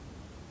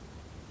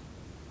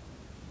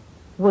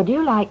 Would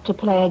you like to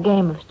play a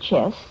game of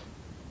chess?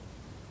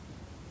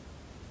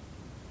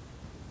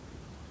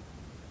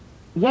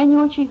 Я не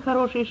очень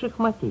хороший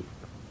шахматист.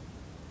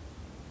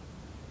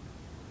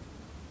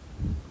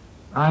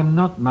 I'm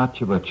not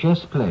much of a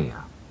chess player.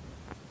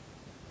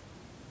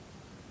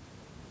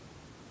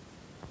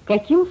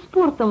 Каким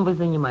спортом вы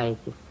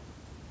занимаетесь?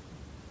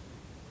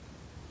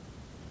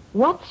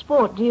 What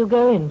sport do you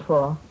go in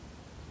for?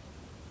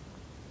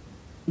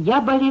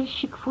 Я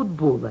болельщик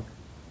футбола.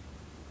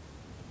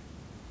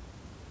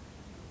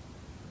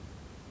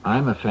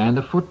 I'm a fan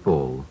of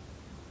football.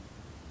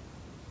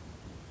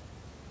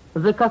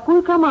 За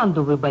какую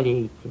команду вы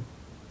болеете?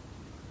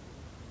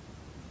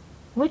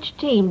 Which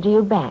team do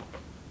you back?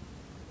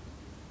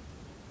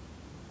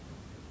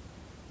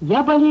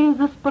 Я болею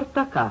за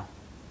 «Спартака».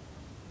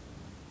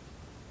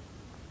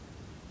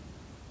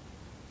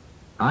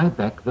 I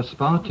back the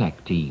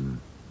Spartak team.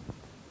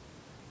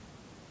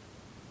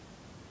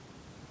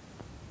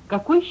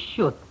 Какой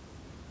счет?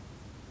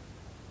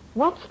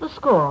 What's the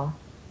score?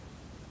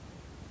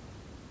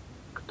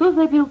 Кто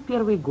забил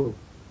первый гол?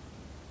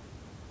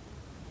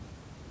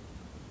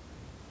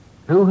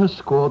 Who has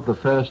scored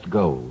the first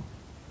goal?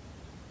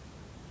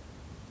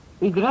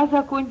 Игра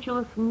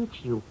закончилась в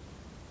ничью.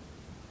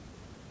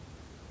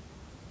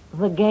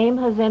 The game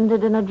has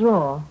ended in a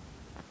draw.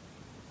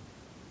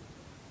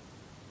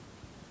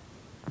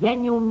 Я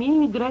не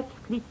умею играть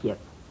в крикет.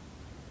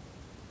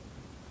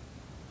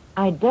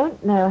 I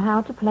don't know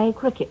how to play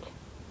cricket.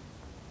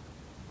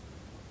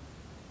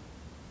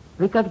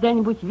 Вы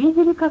когда-нибудь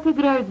видели, как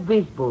играют в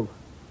бейсбол?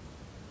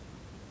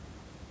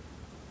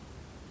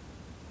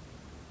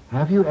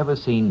 Have you ever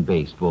seen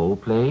baseball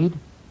played?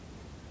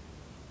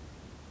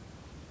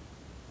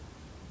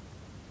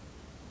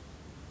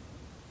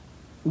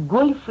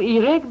 Гольф и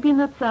регби –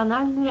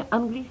 национальные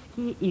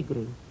английские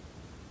игры.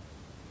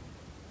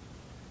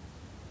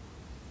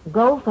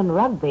 Golf and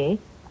rugby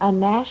are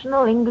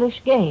national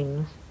English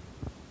games.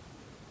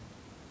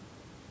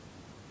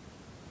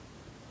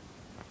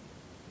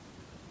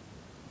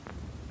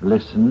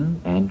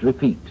 Listen and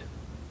repeat.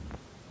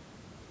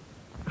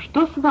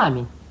 Что с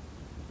вами?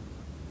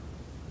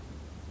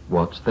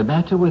 What's the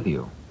matter with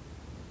you?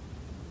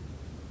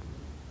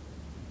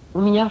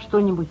 У меня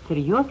что-нибудь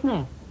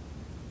серьезное?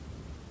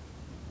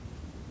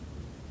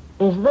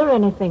 Is there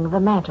anything the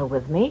matter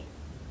with me?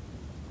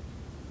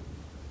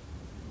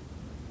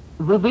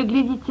 Вы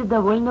выглядите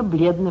довольно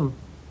бледным.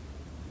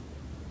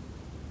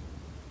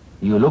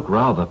 You look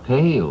rather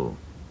pale.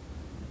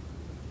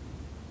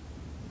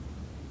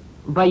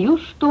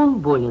 Боюсь, что он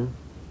болен.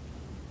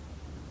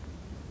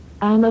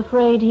 I'm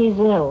afraid he's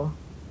ill.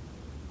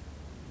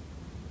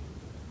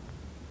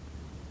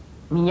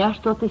 Меня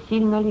что-то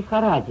сильно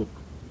лихорадит.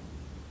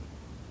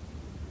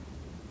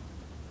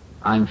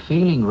 I'm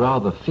feeling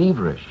rather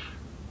feverish.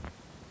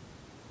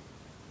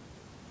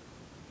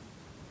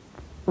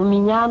 У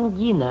меня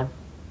ангина.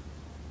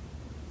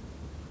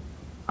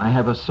 I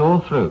have a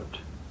sore throat.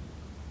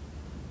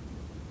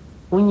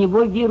 У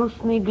него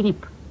вирусный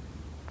грипп.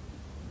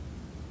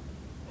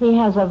 He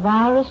has a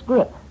virus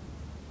grip.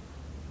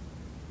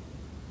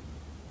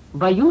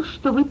 Боюсь,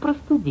 что вы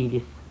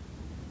простудились.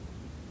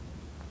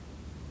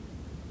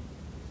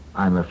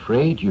 I'm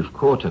afraid you've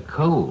caught a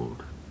cold.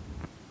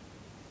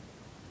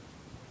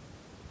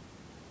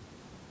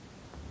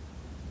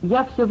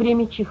 Я все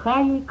время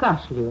чихаю и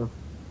кашляю.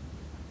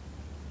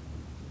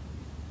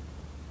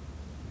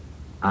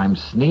 I'm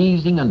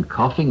sneezing and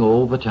coughing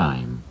all the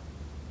time.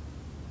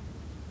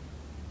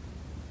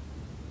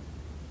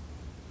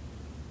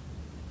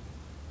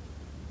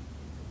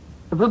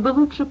 Вы бы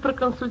лучше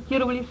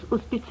проконсультировались у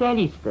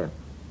специалиста.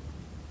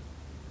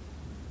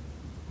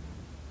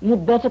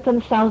 You'd better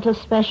consult a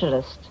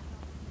specialist.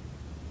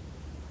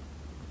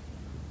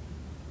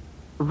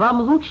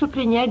 Вам лучше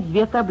принять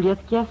 2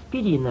 таблетки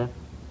аспирина.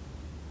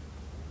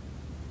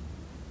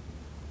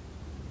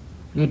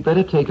 You'd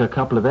better take a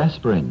couple of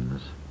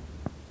aspirins.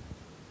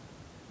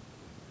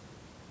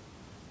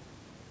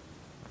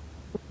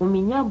 У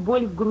меня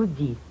боль в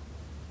груди.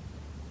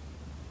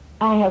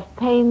 I have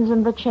pains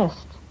in the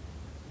chest.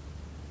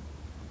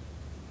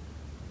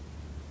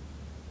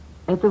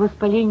 Это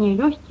воспаление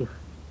легких?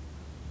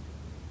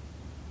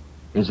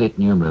 Is it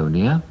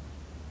pneumonia?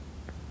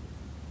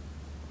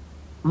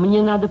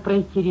 Мне надо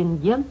пройти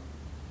рентген?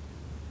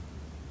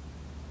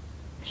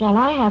 Shall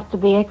I have to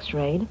be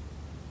x-rayed?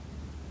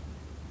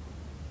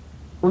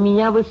 У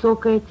меня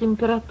высокая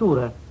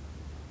температура.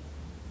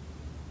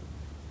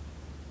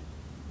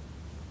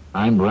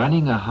 I'm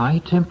running a high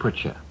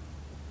temperature.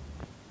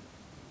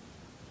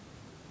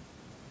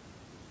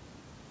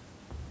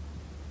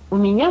 У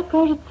меня,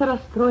 кажется,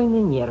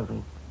 расстроены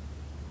нервы.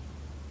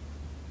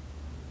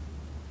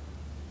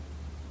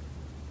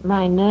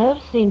 My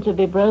nerves seem to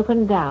be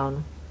broken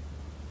down.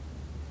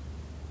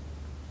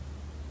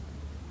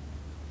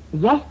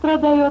 Я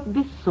страдаю от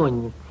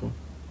бессонницы.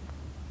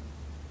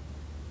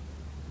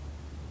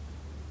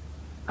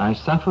 I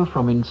suffer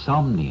from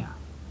insomnia.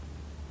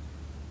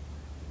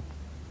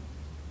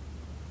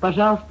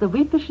 Пожалуйста,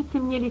 выпишите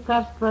мне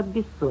лекарство от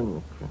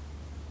бессонницы.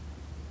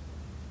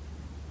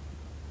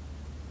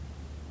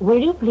 Will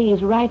you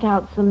please write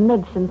out some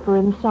medicine for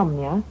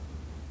insomnia?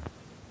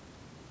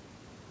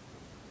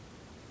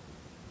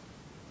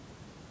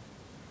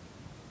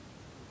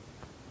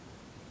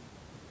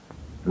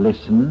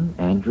 Listen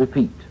and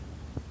repeat.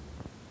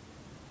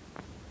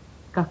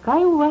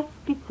 Какая у вас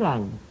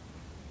специальность?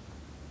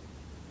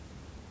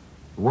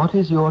 What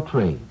is your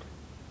trade?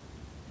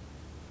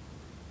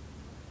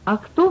 А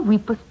кто вы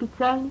по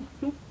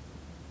специальности?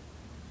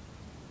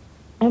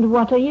 And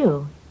what are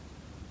you?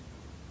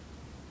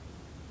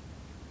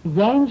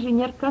 Я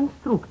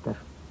инженер-конструктор.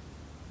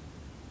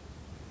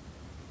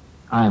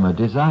 I'm a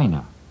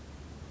designer.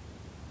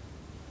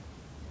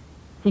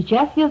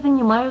 Сейчас я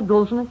занимаю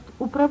должность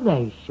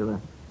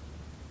управляющего.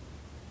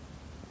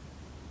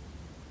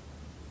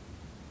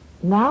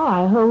 Now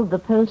I hold the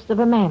post of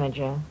a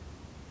manager.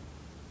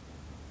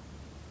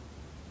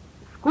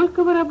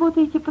 Сколько вы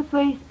работаете по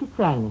своей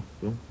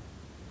специальности?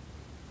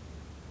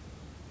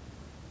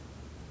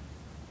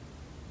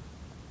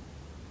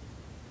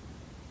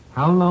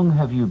 How long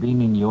have you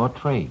been in your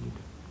trade?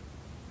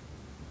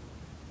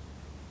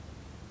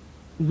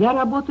 Я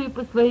работаю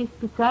по своей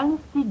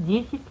специальности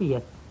 10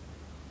 лет.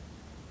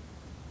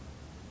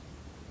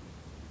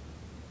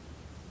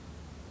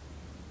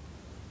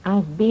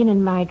 I've been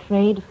in my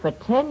trade for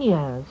 10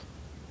 years.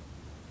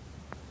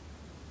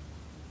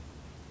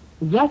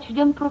 Я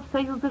член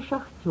профсоюза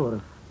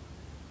шахтеров.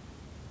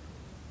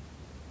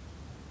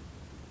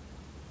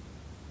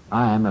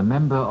 I am a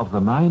member of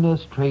the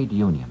Miners' Trade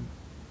Union.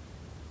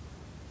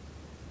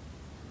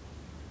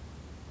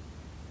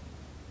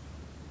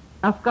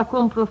 А в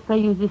каком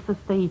профсоюзе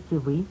состоите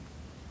вы?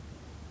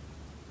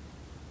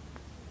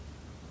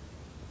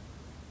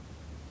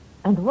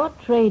 And what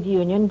trade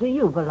union do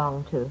you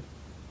belong to?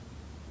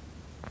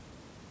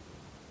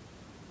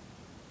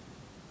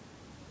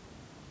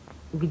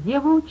 Где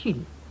вы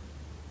учились?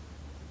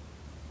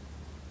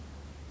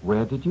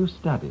 Where did you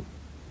study?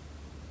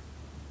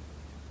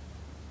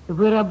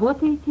 Вы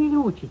работаете или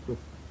учитесь?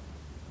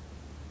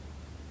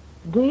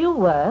 Do you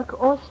work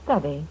or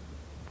study?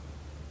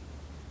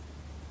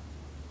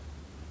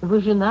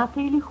 Вы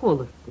женаты или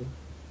холосты?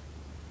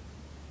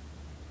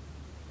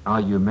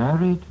 Are you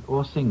married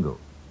or single?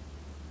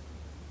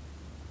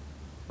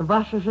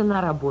 Ваша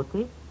жена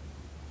работает?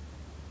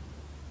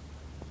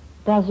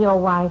 Does your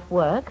wife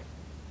work?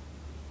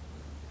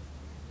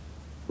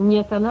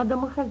 Нет, она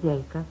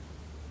домохозяйка.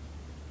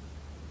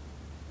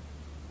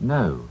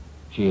 No,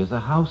 she is a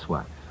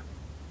housewife.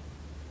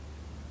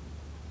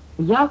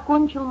 Я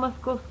окончил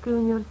Московский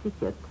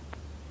университет.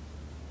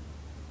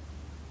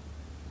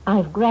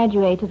 I've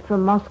graduated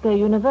from Moscow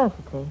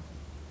University.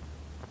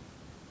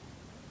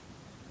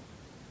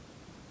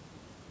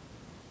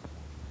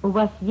 У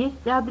вас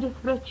есть адрес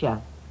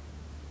врача?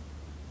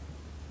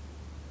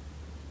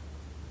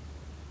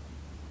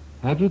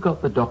 Have you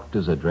got the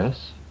doctor's address?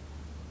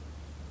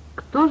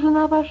 Кто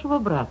жена вашего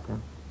брата?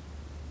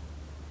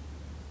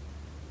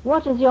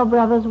 What is your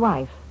brother's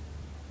wife?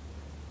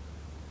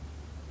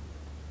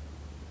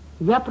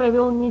 Я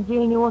провел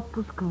недельный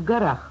отпуск в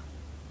горах.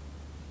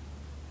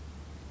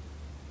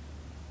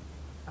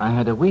 I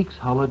had a week's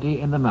holiday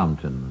in the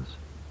mountains.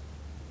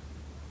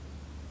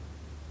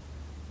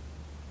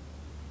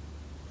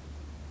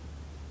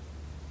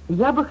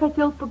 Я бы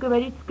хотел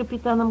поговорить с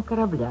капитаном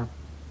корабля.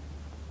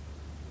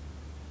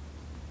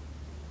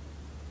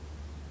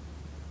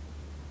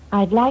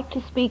 I'd like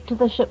to speak to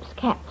the ship's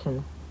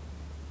captain.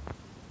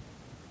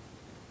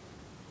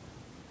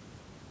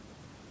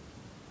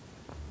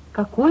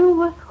 Какое у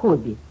вас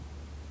хобби?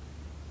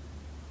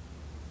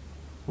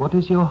 What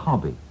is your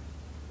hobby?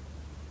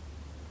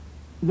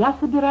 Я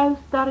собираю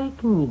старые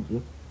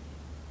книги.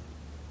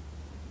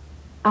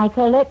 I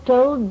collect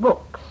old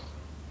books.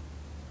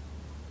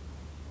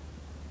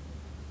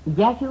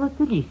 Я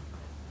филателист.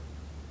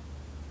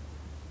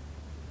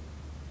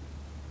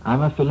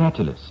 I'm a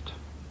philatelist.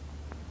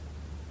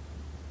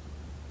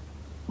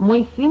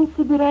 Мой сын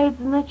собирает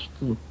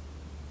значки.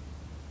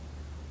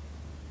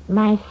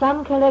 My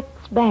son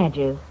collects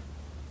badges.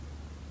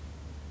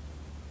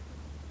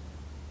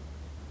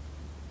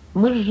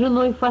 Мы с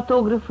женой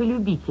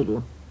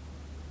фотографы-любители.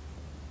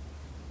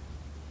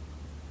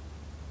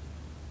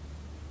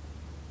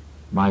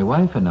 My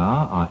wife and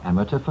I are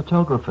amateur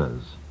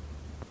photographers.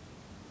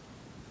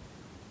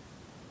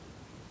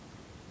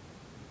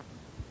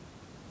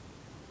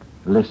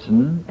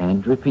 Listen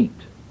and repeat.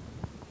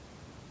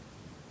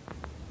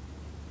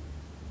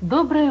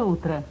 Доброе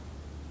утро.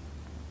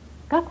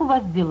 Как у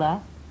вас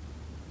дела?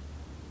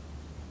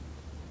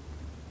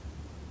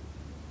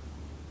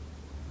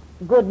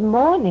 Good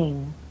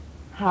morning.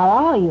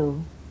 How are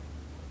you?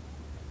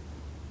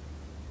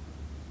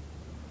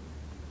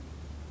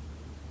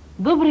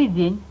 Добрый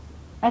день.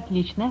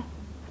 Отлично.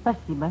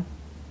 Спасибо.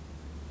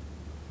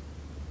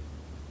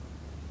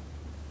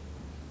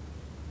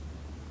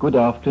 Good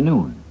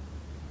afternoon.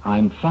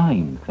 I'm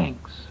fine,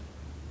 thanks.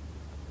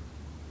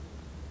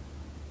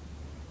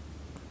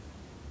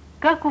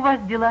 Как у вас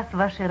дела с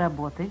вашей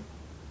работой?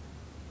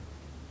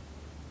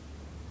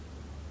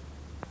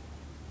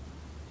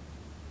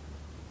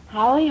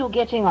 How are you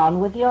getting on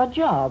with your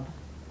job?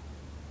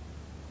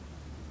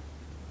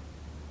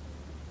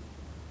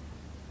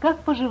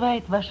 Как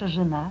поживает ваша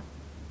жена?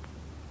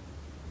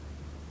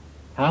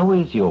 How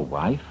is your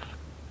wife?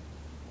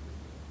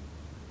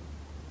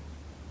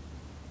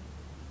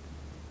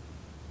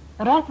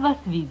 Рад вас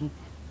видеть.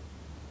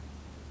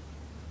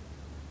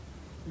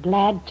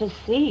 Glad to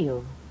see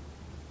you.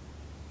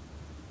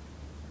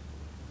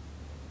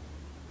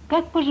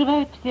 Как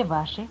поживают все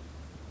ваши?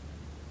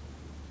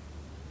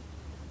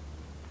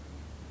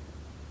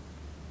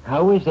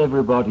 How is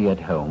everybody at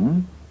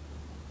home?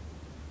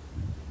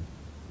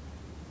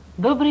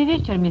 Добрый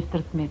вечер,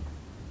 мистер Смит.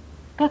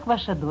 Как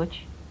ваша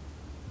дочь?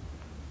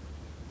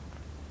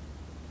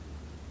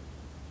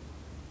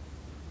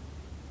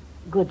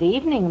 Good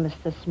evening,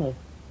 Mr. Smith.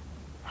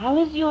 How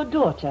is your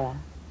daughter?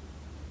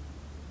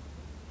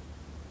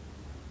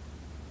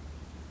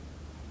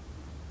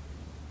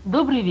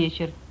 Добрый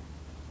вечер.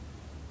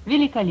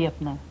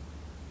 Великолепно.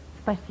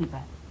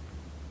 Спасибо.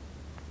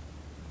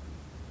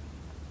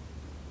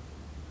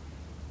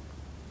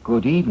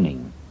 Good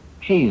evening.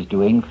 She is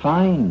doing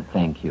fine,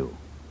 thank you.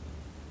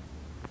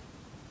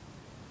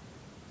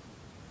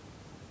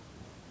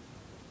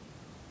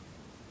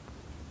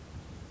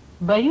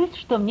 Боюсь,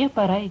 что мне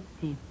пора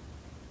идти.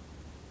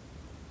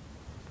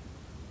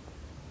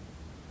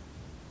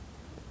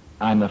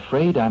 I'm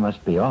afraid I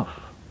must be off.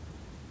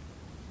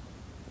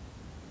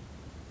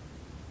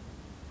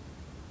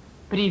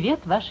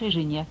 Привет вашей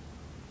жене.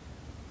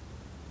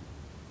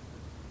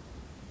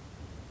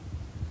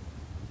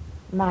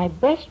 My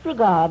best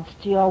regards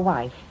to your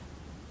wife.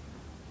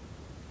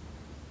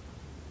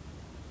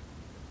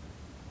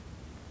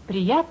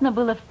 Приятно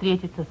было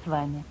встретиться с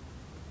вами.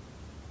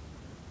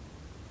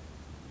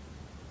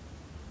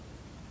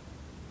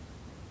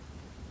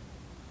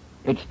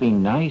 It's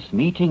been nice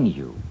meeting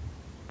you.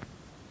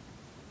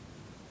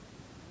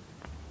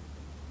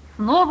 С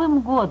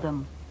Новым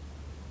годом!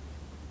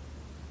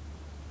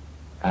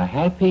 A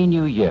happy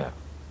new year.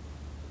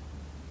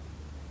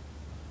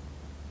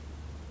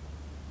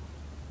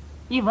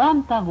 И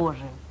вам того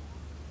же.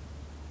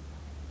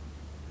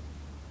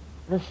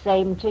 The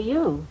same to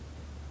you.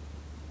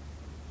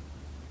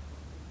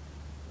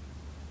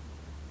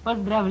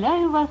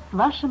 Поздравляю вас с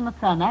вашим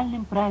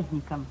национальным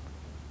праздником.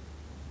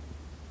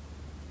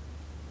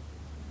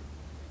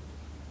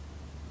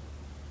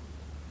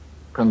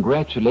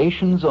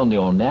 Congratulations on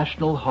your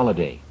national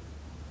holiday.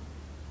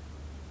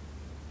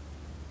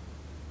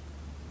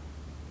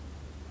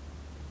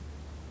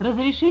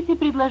 Разрешите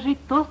предложить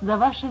тост за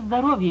ваше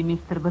здоровье,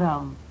 мистер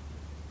Браун.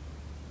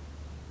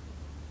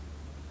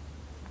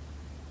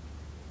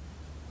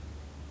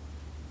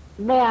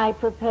 May I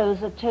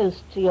propose a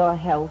toast to your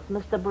health,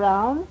 Mr.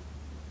 Brown?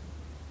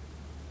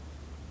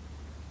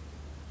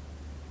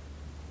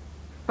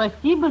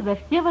 Спасибо за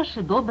все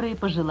ваши добрые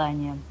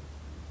пожелания.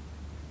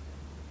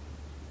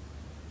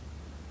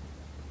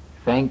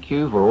 Thank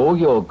you for all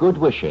your good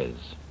wishes.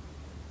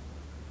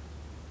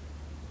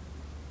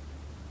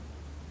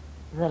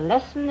 The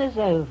lesson is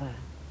over.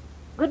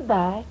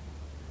 Goodbye.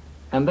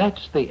 And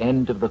that's the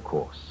end of the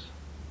course.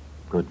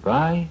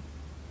 Goodbye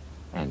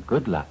and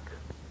good luck.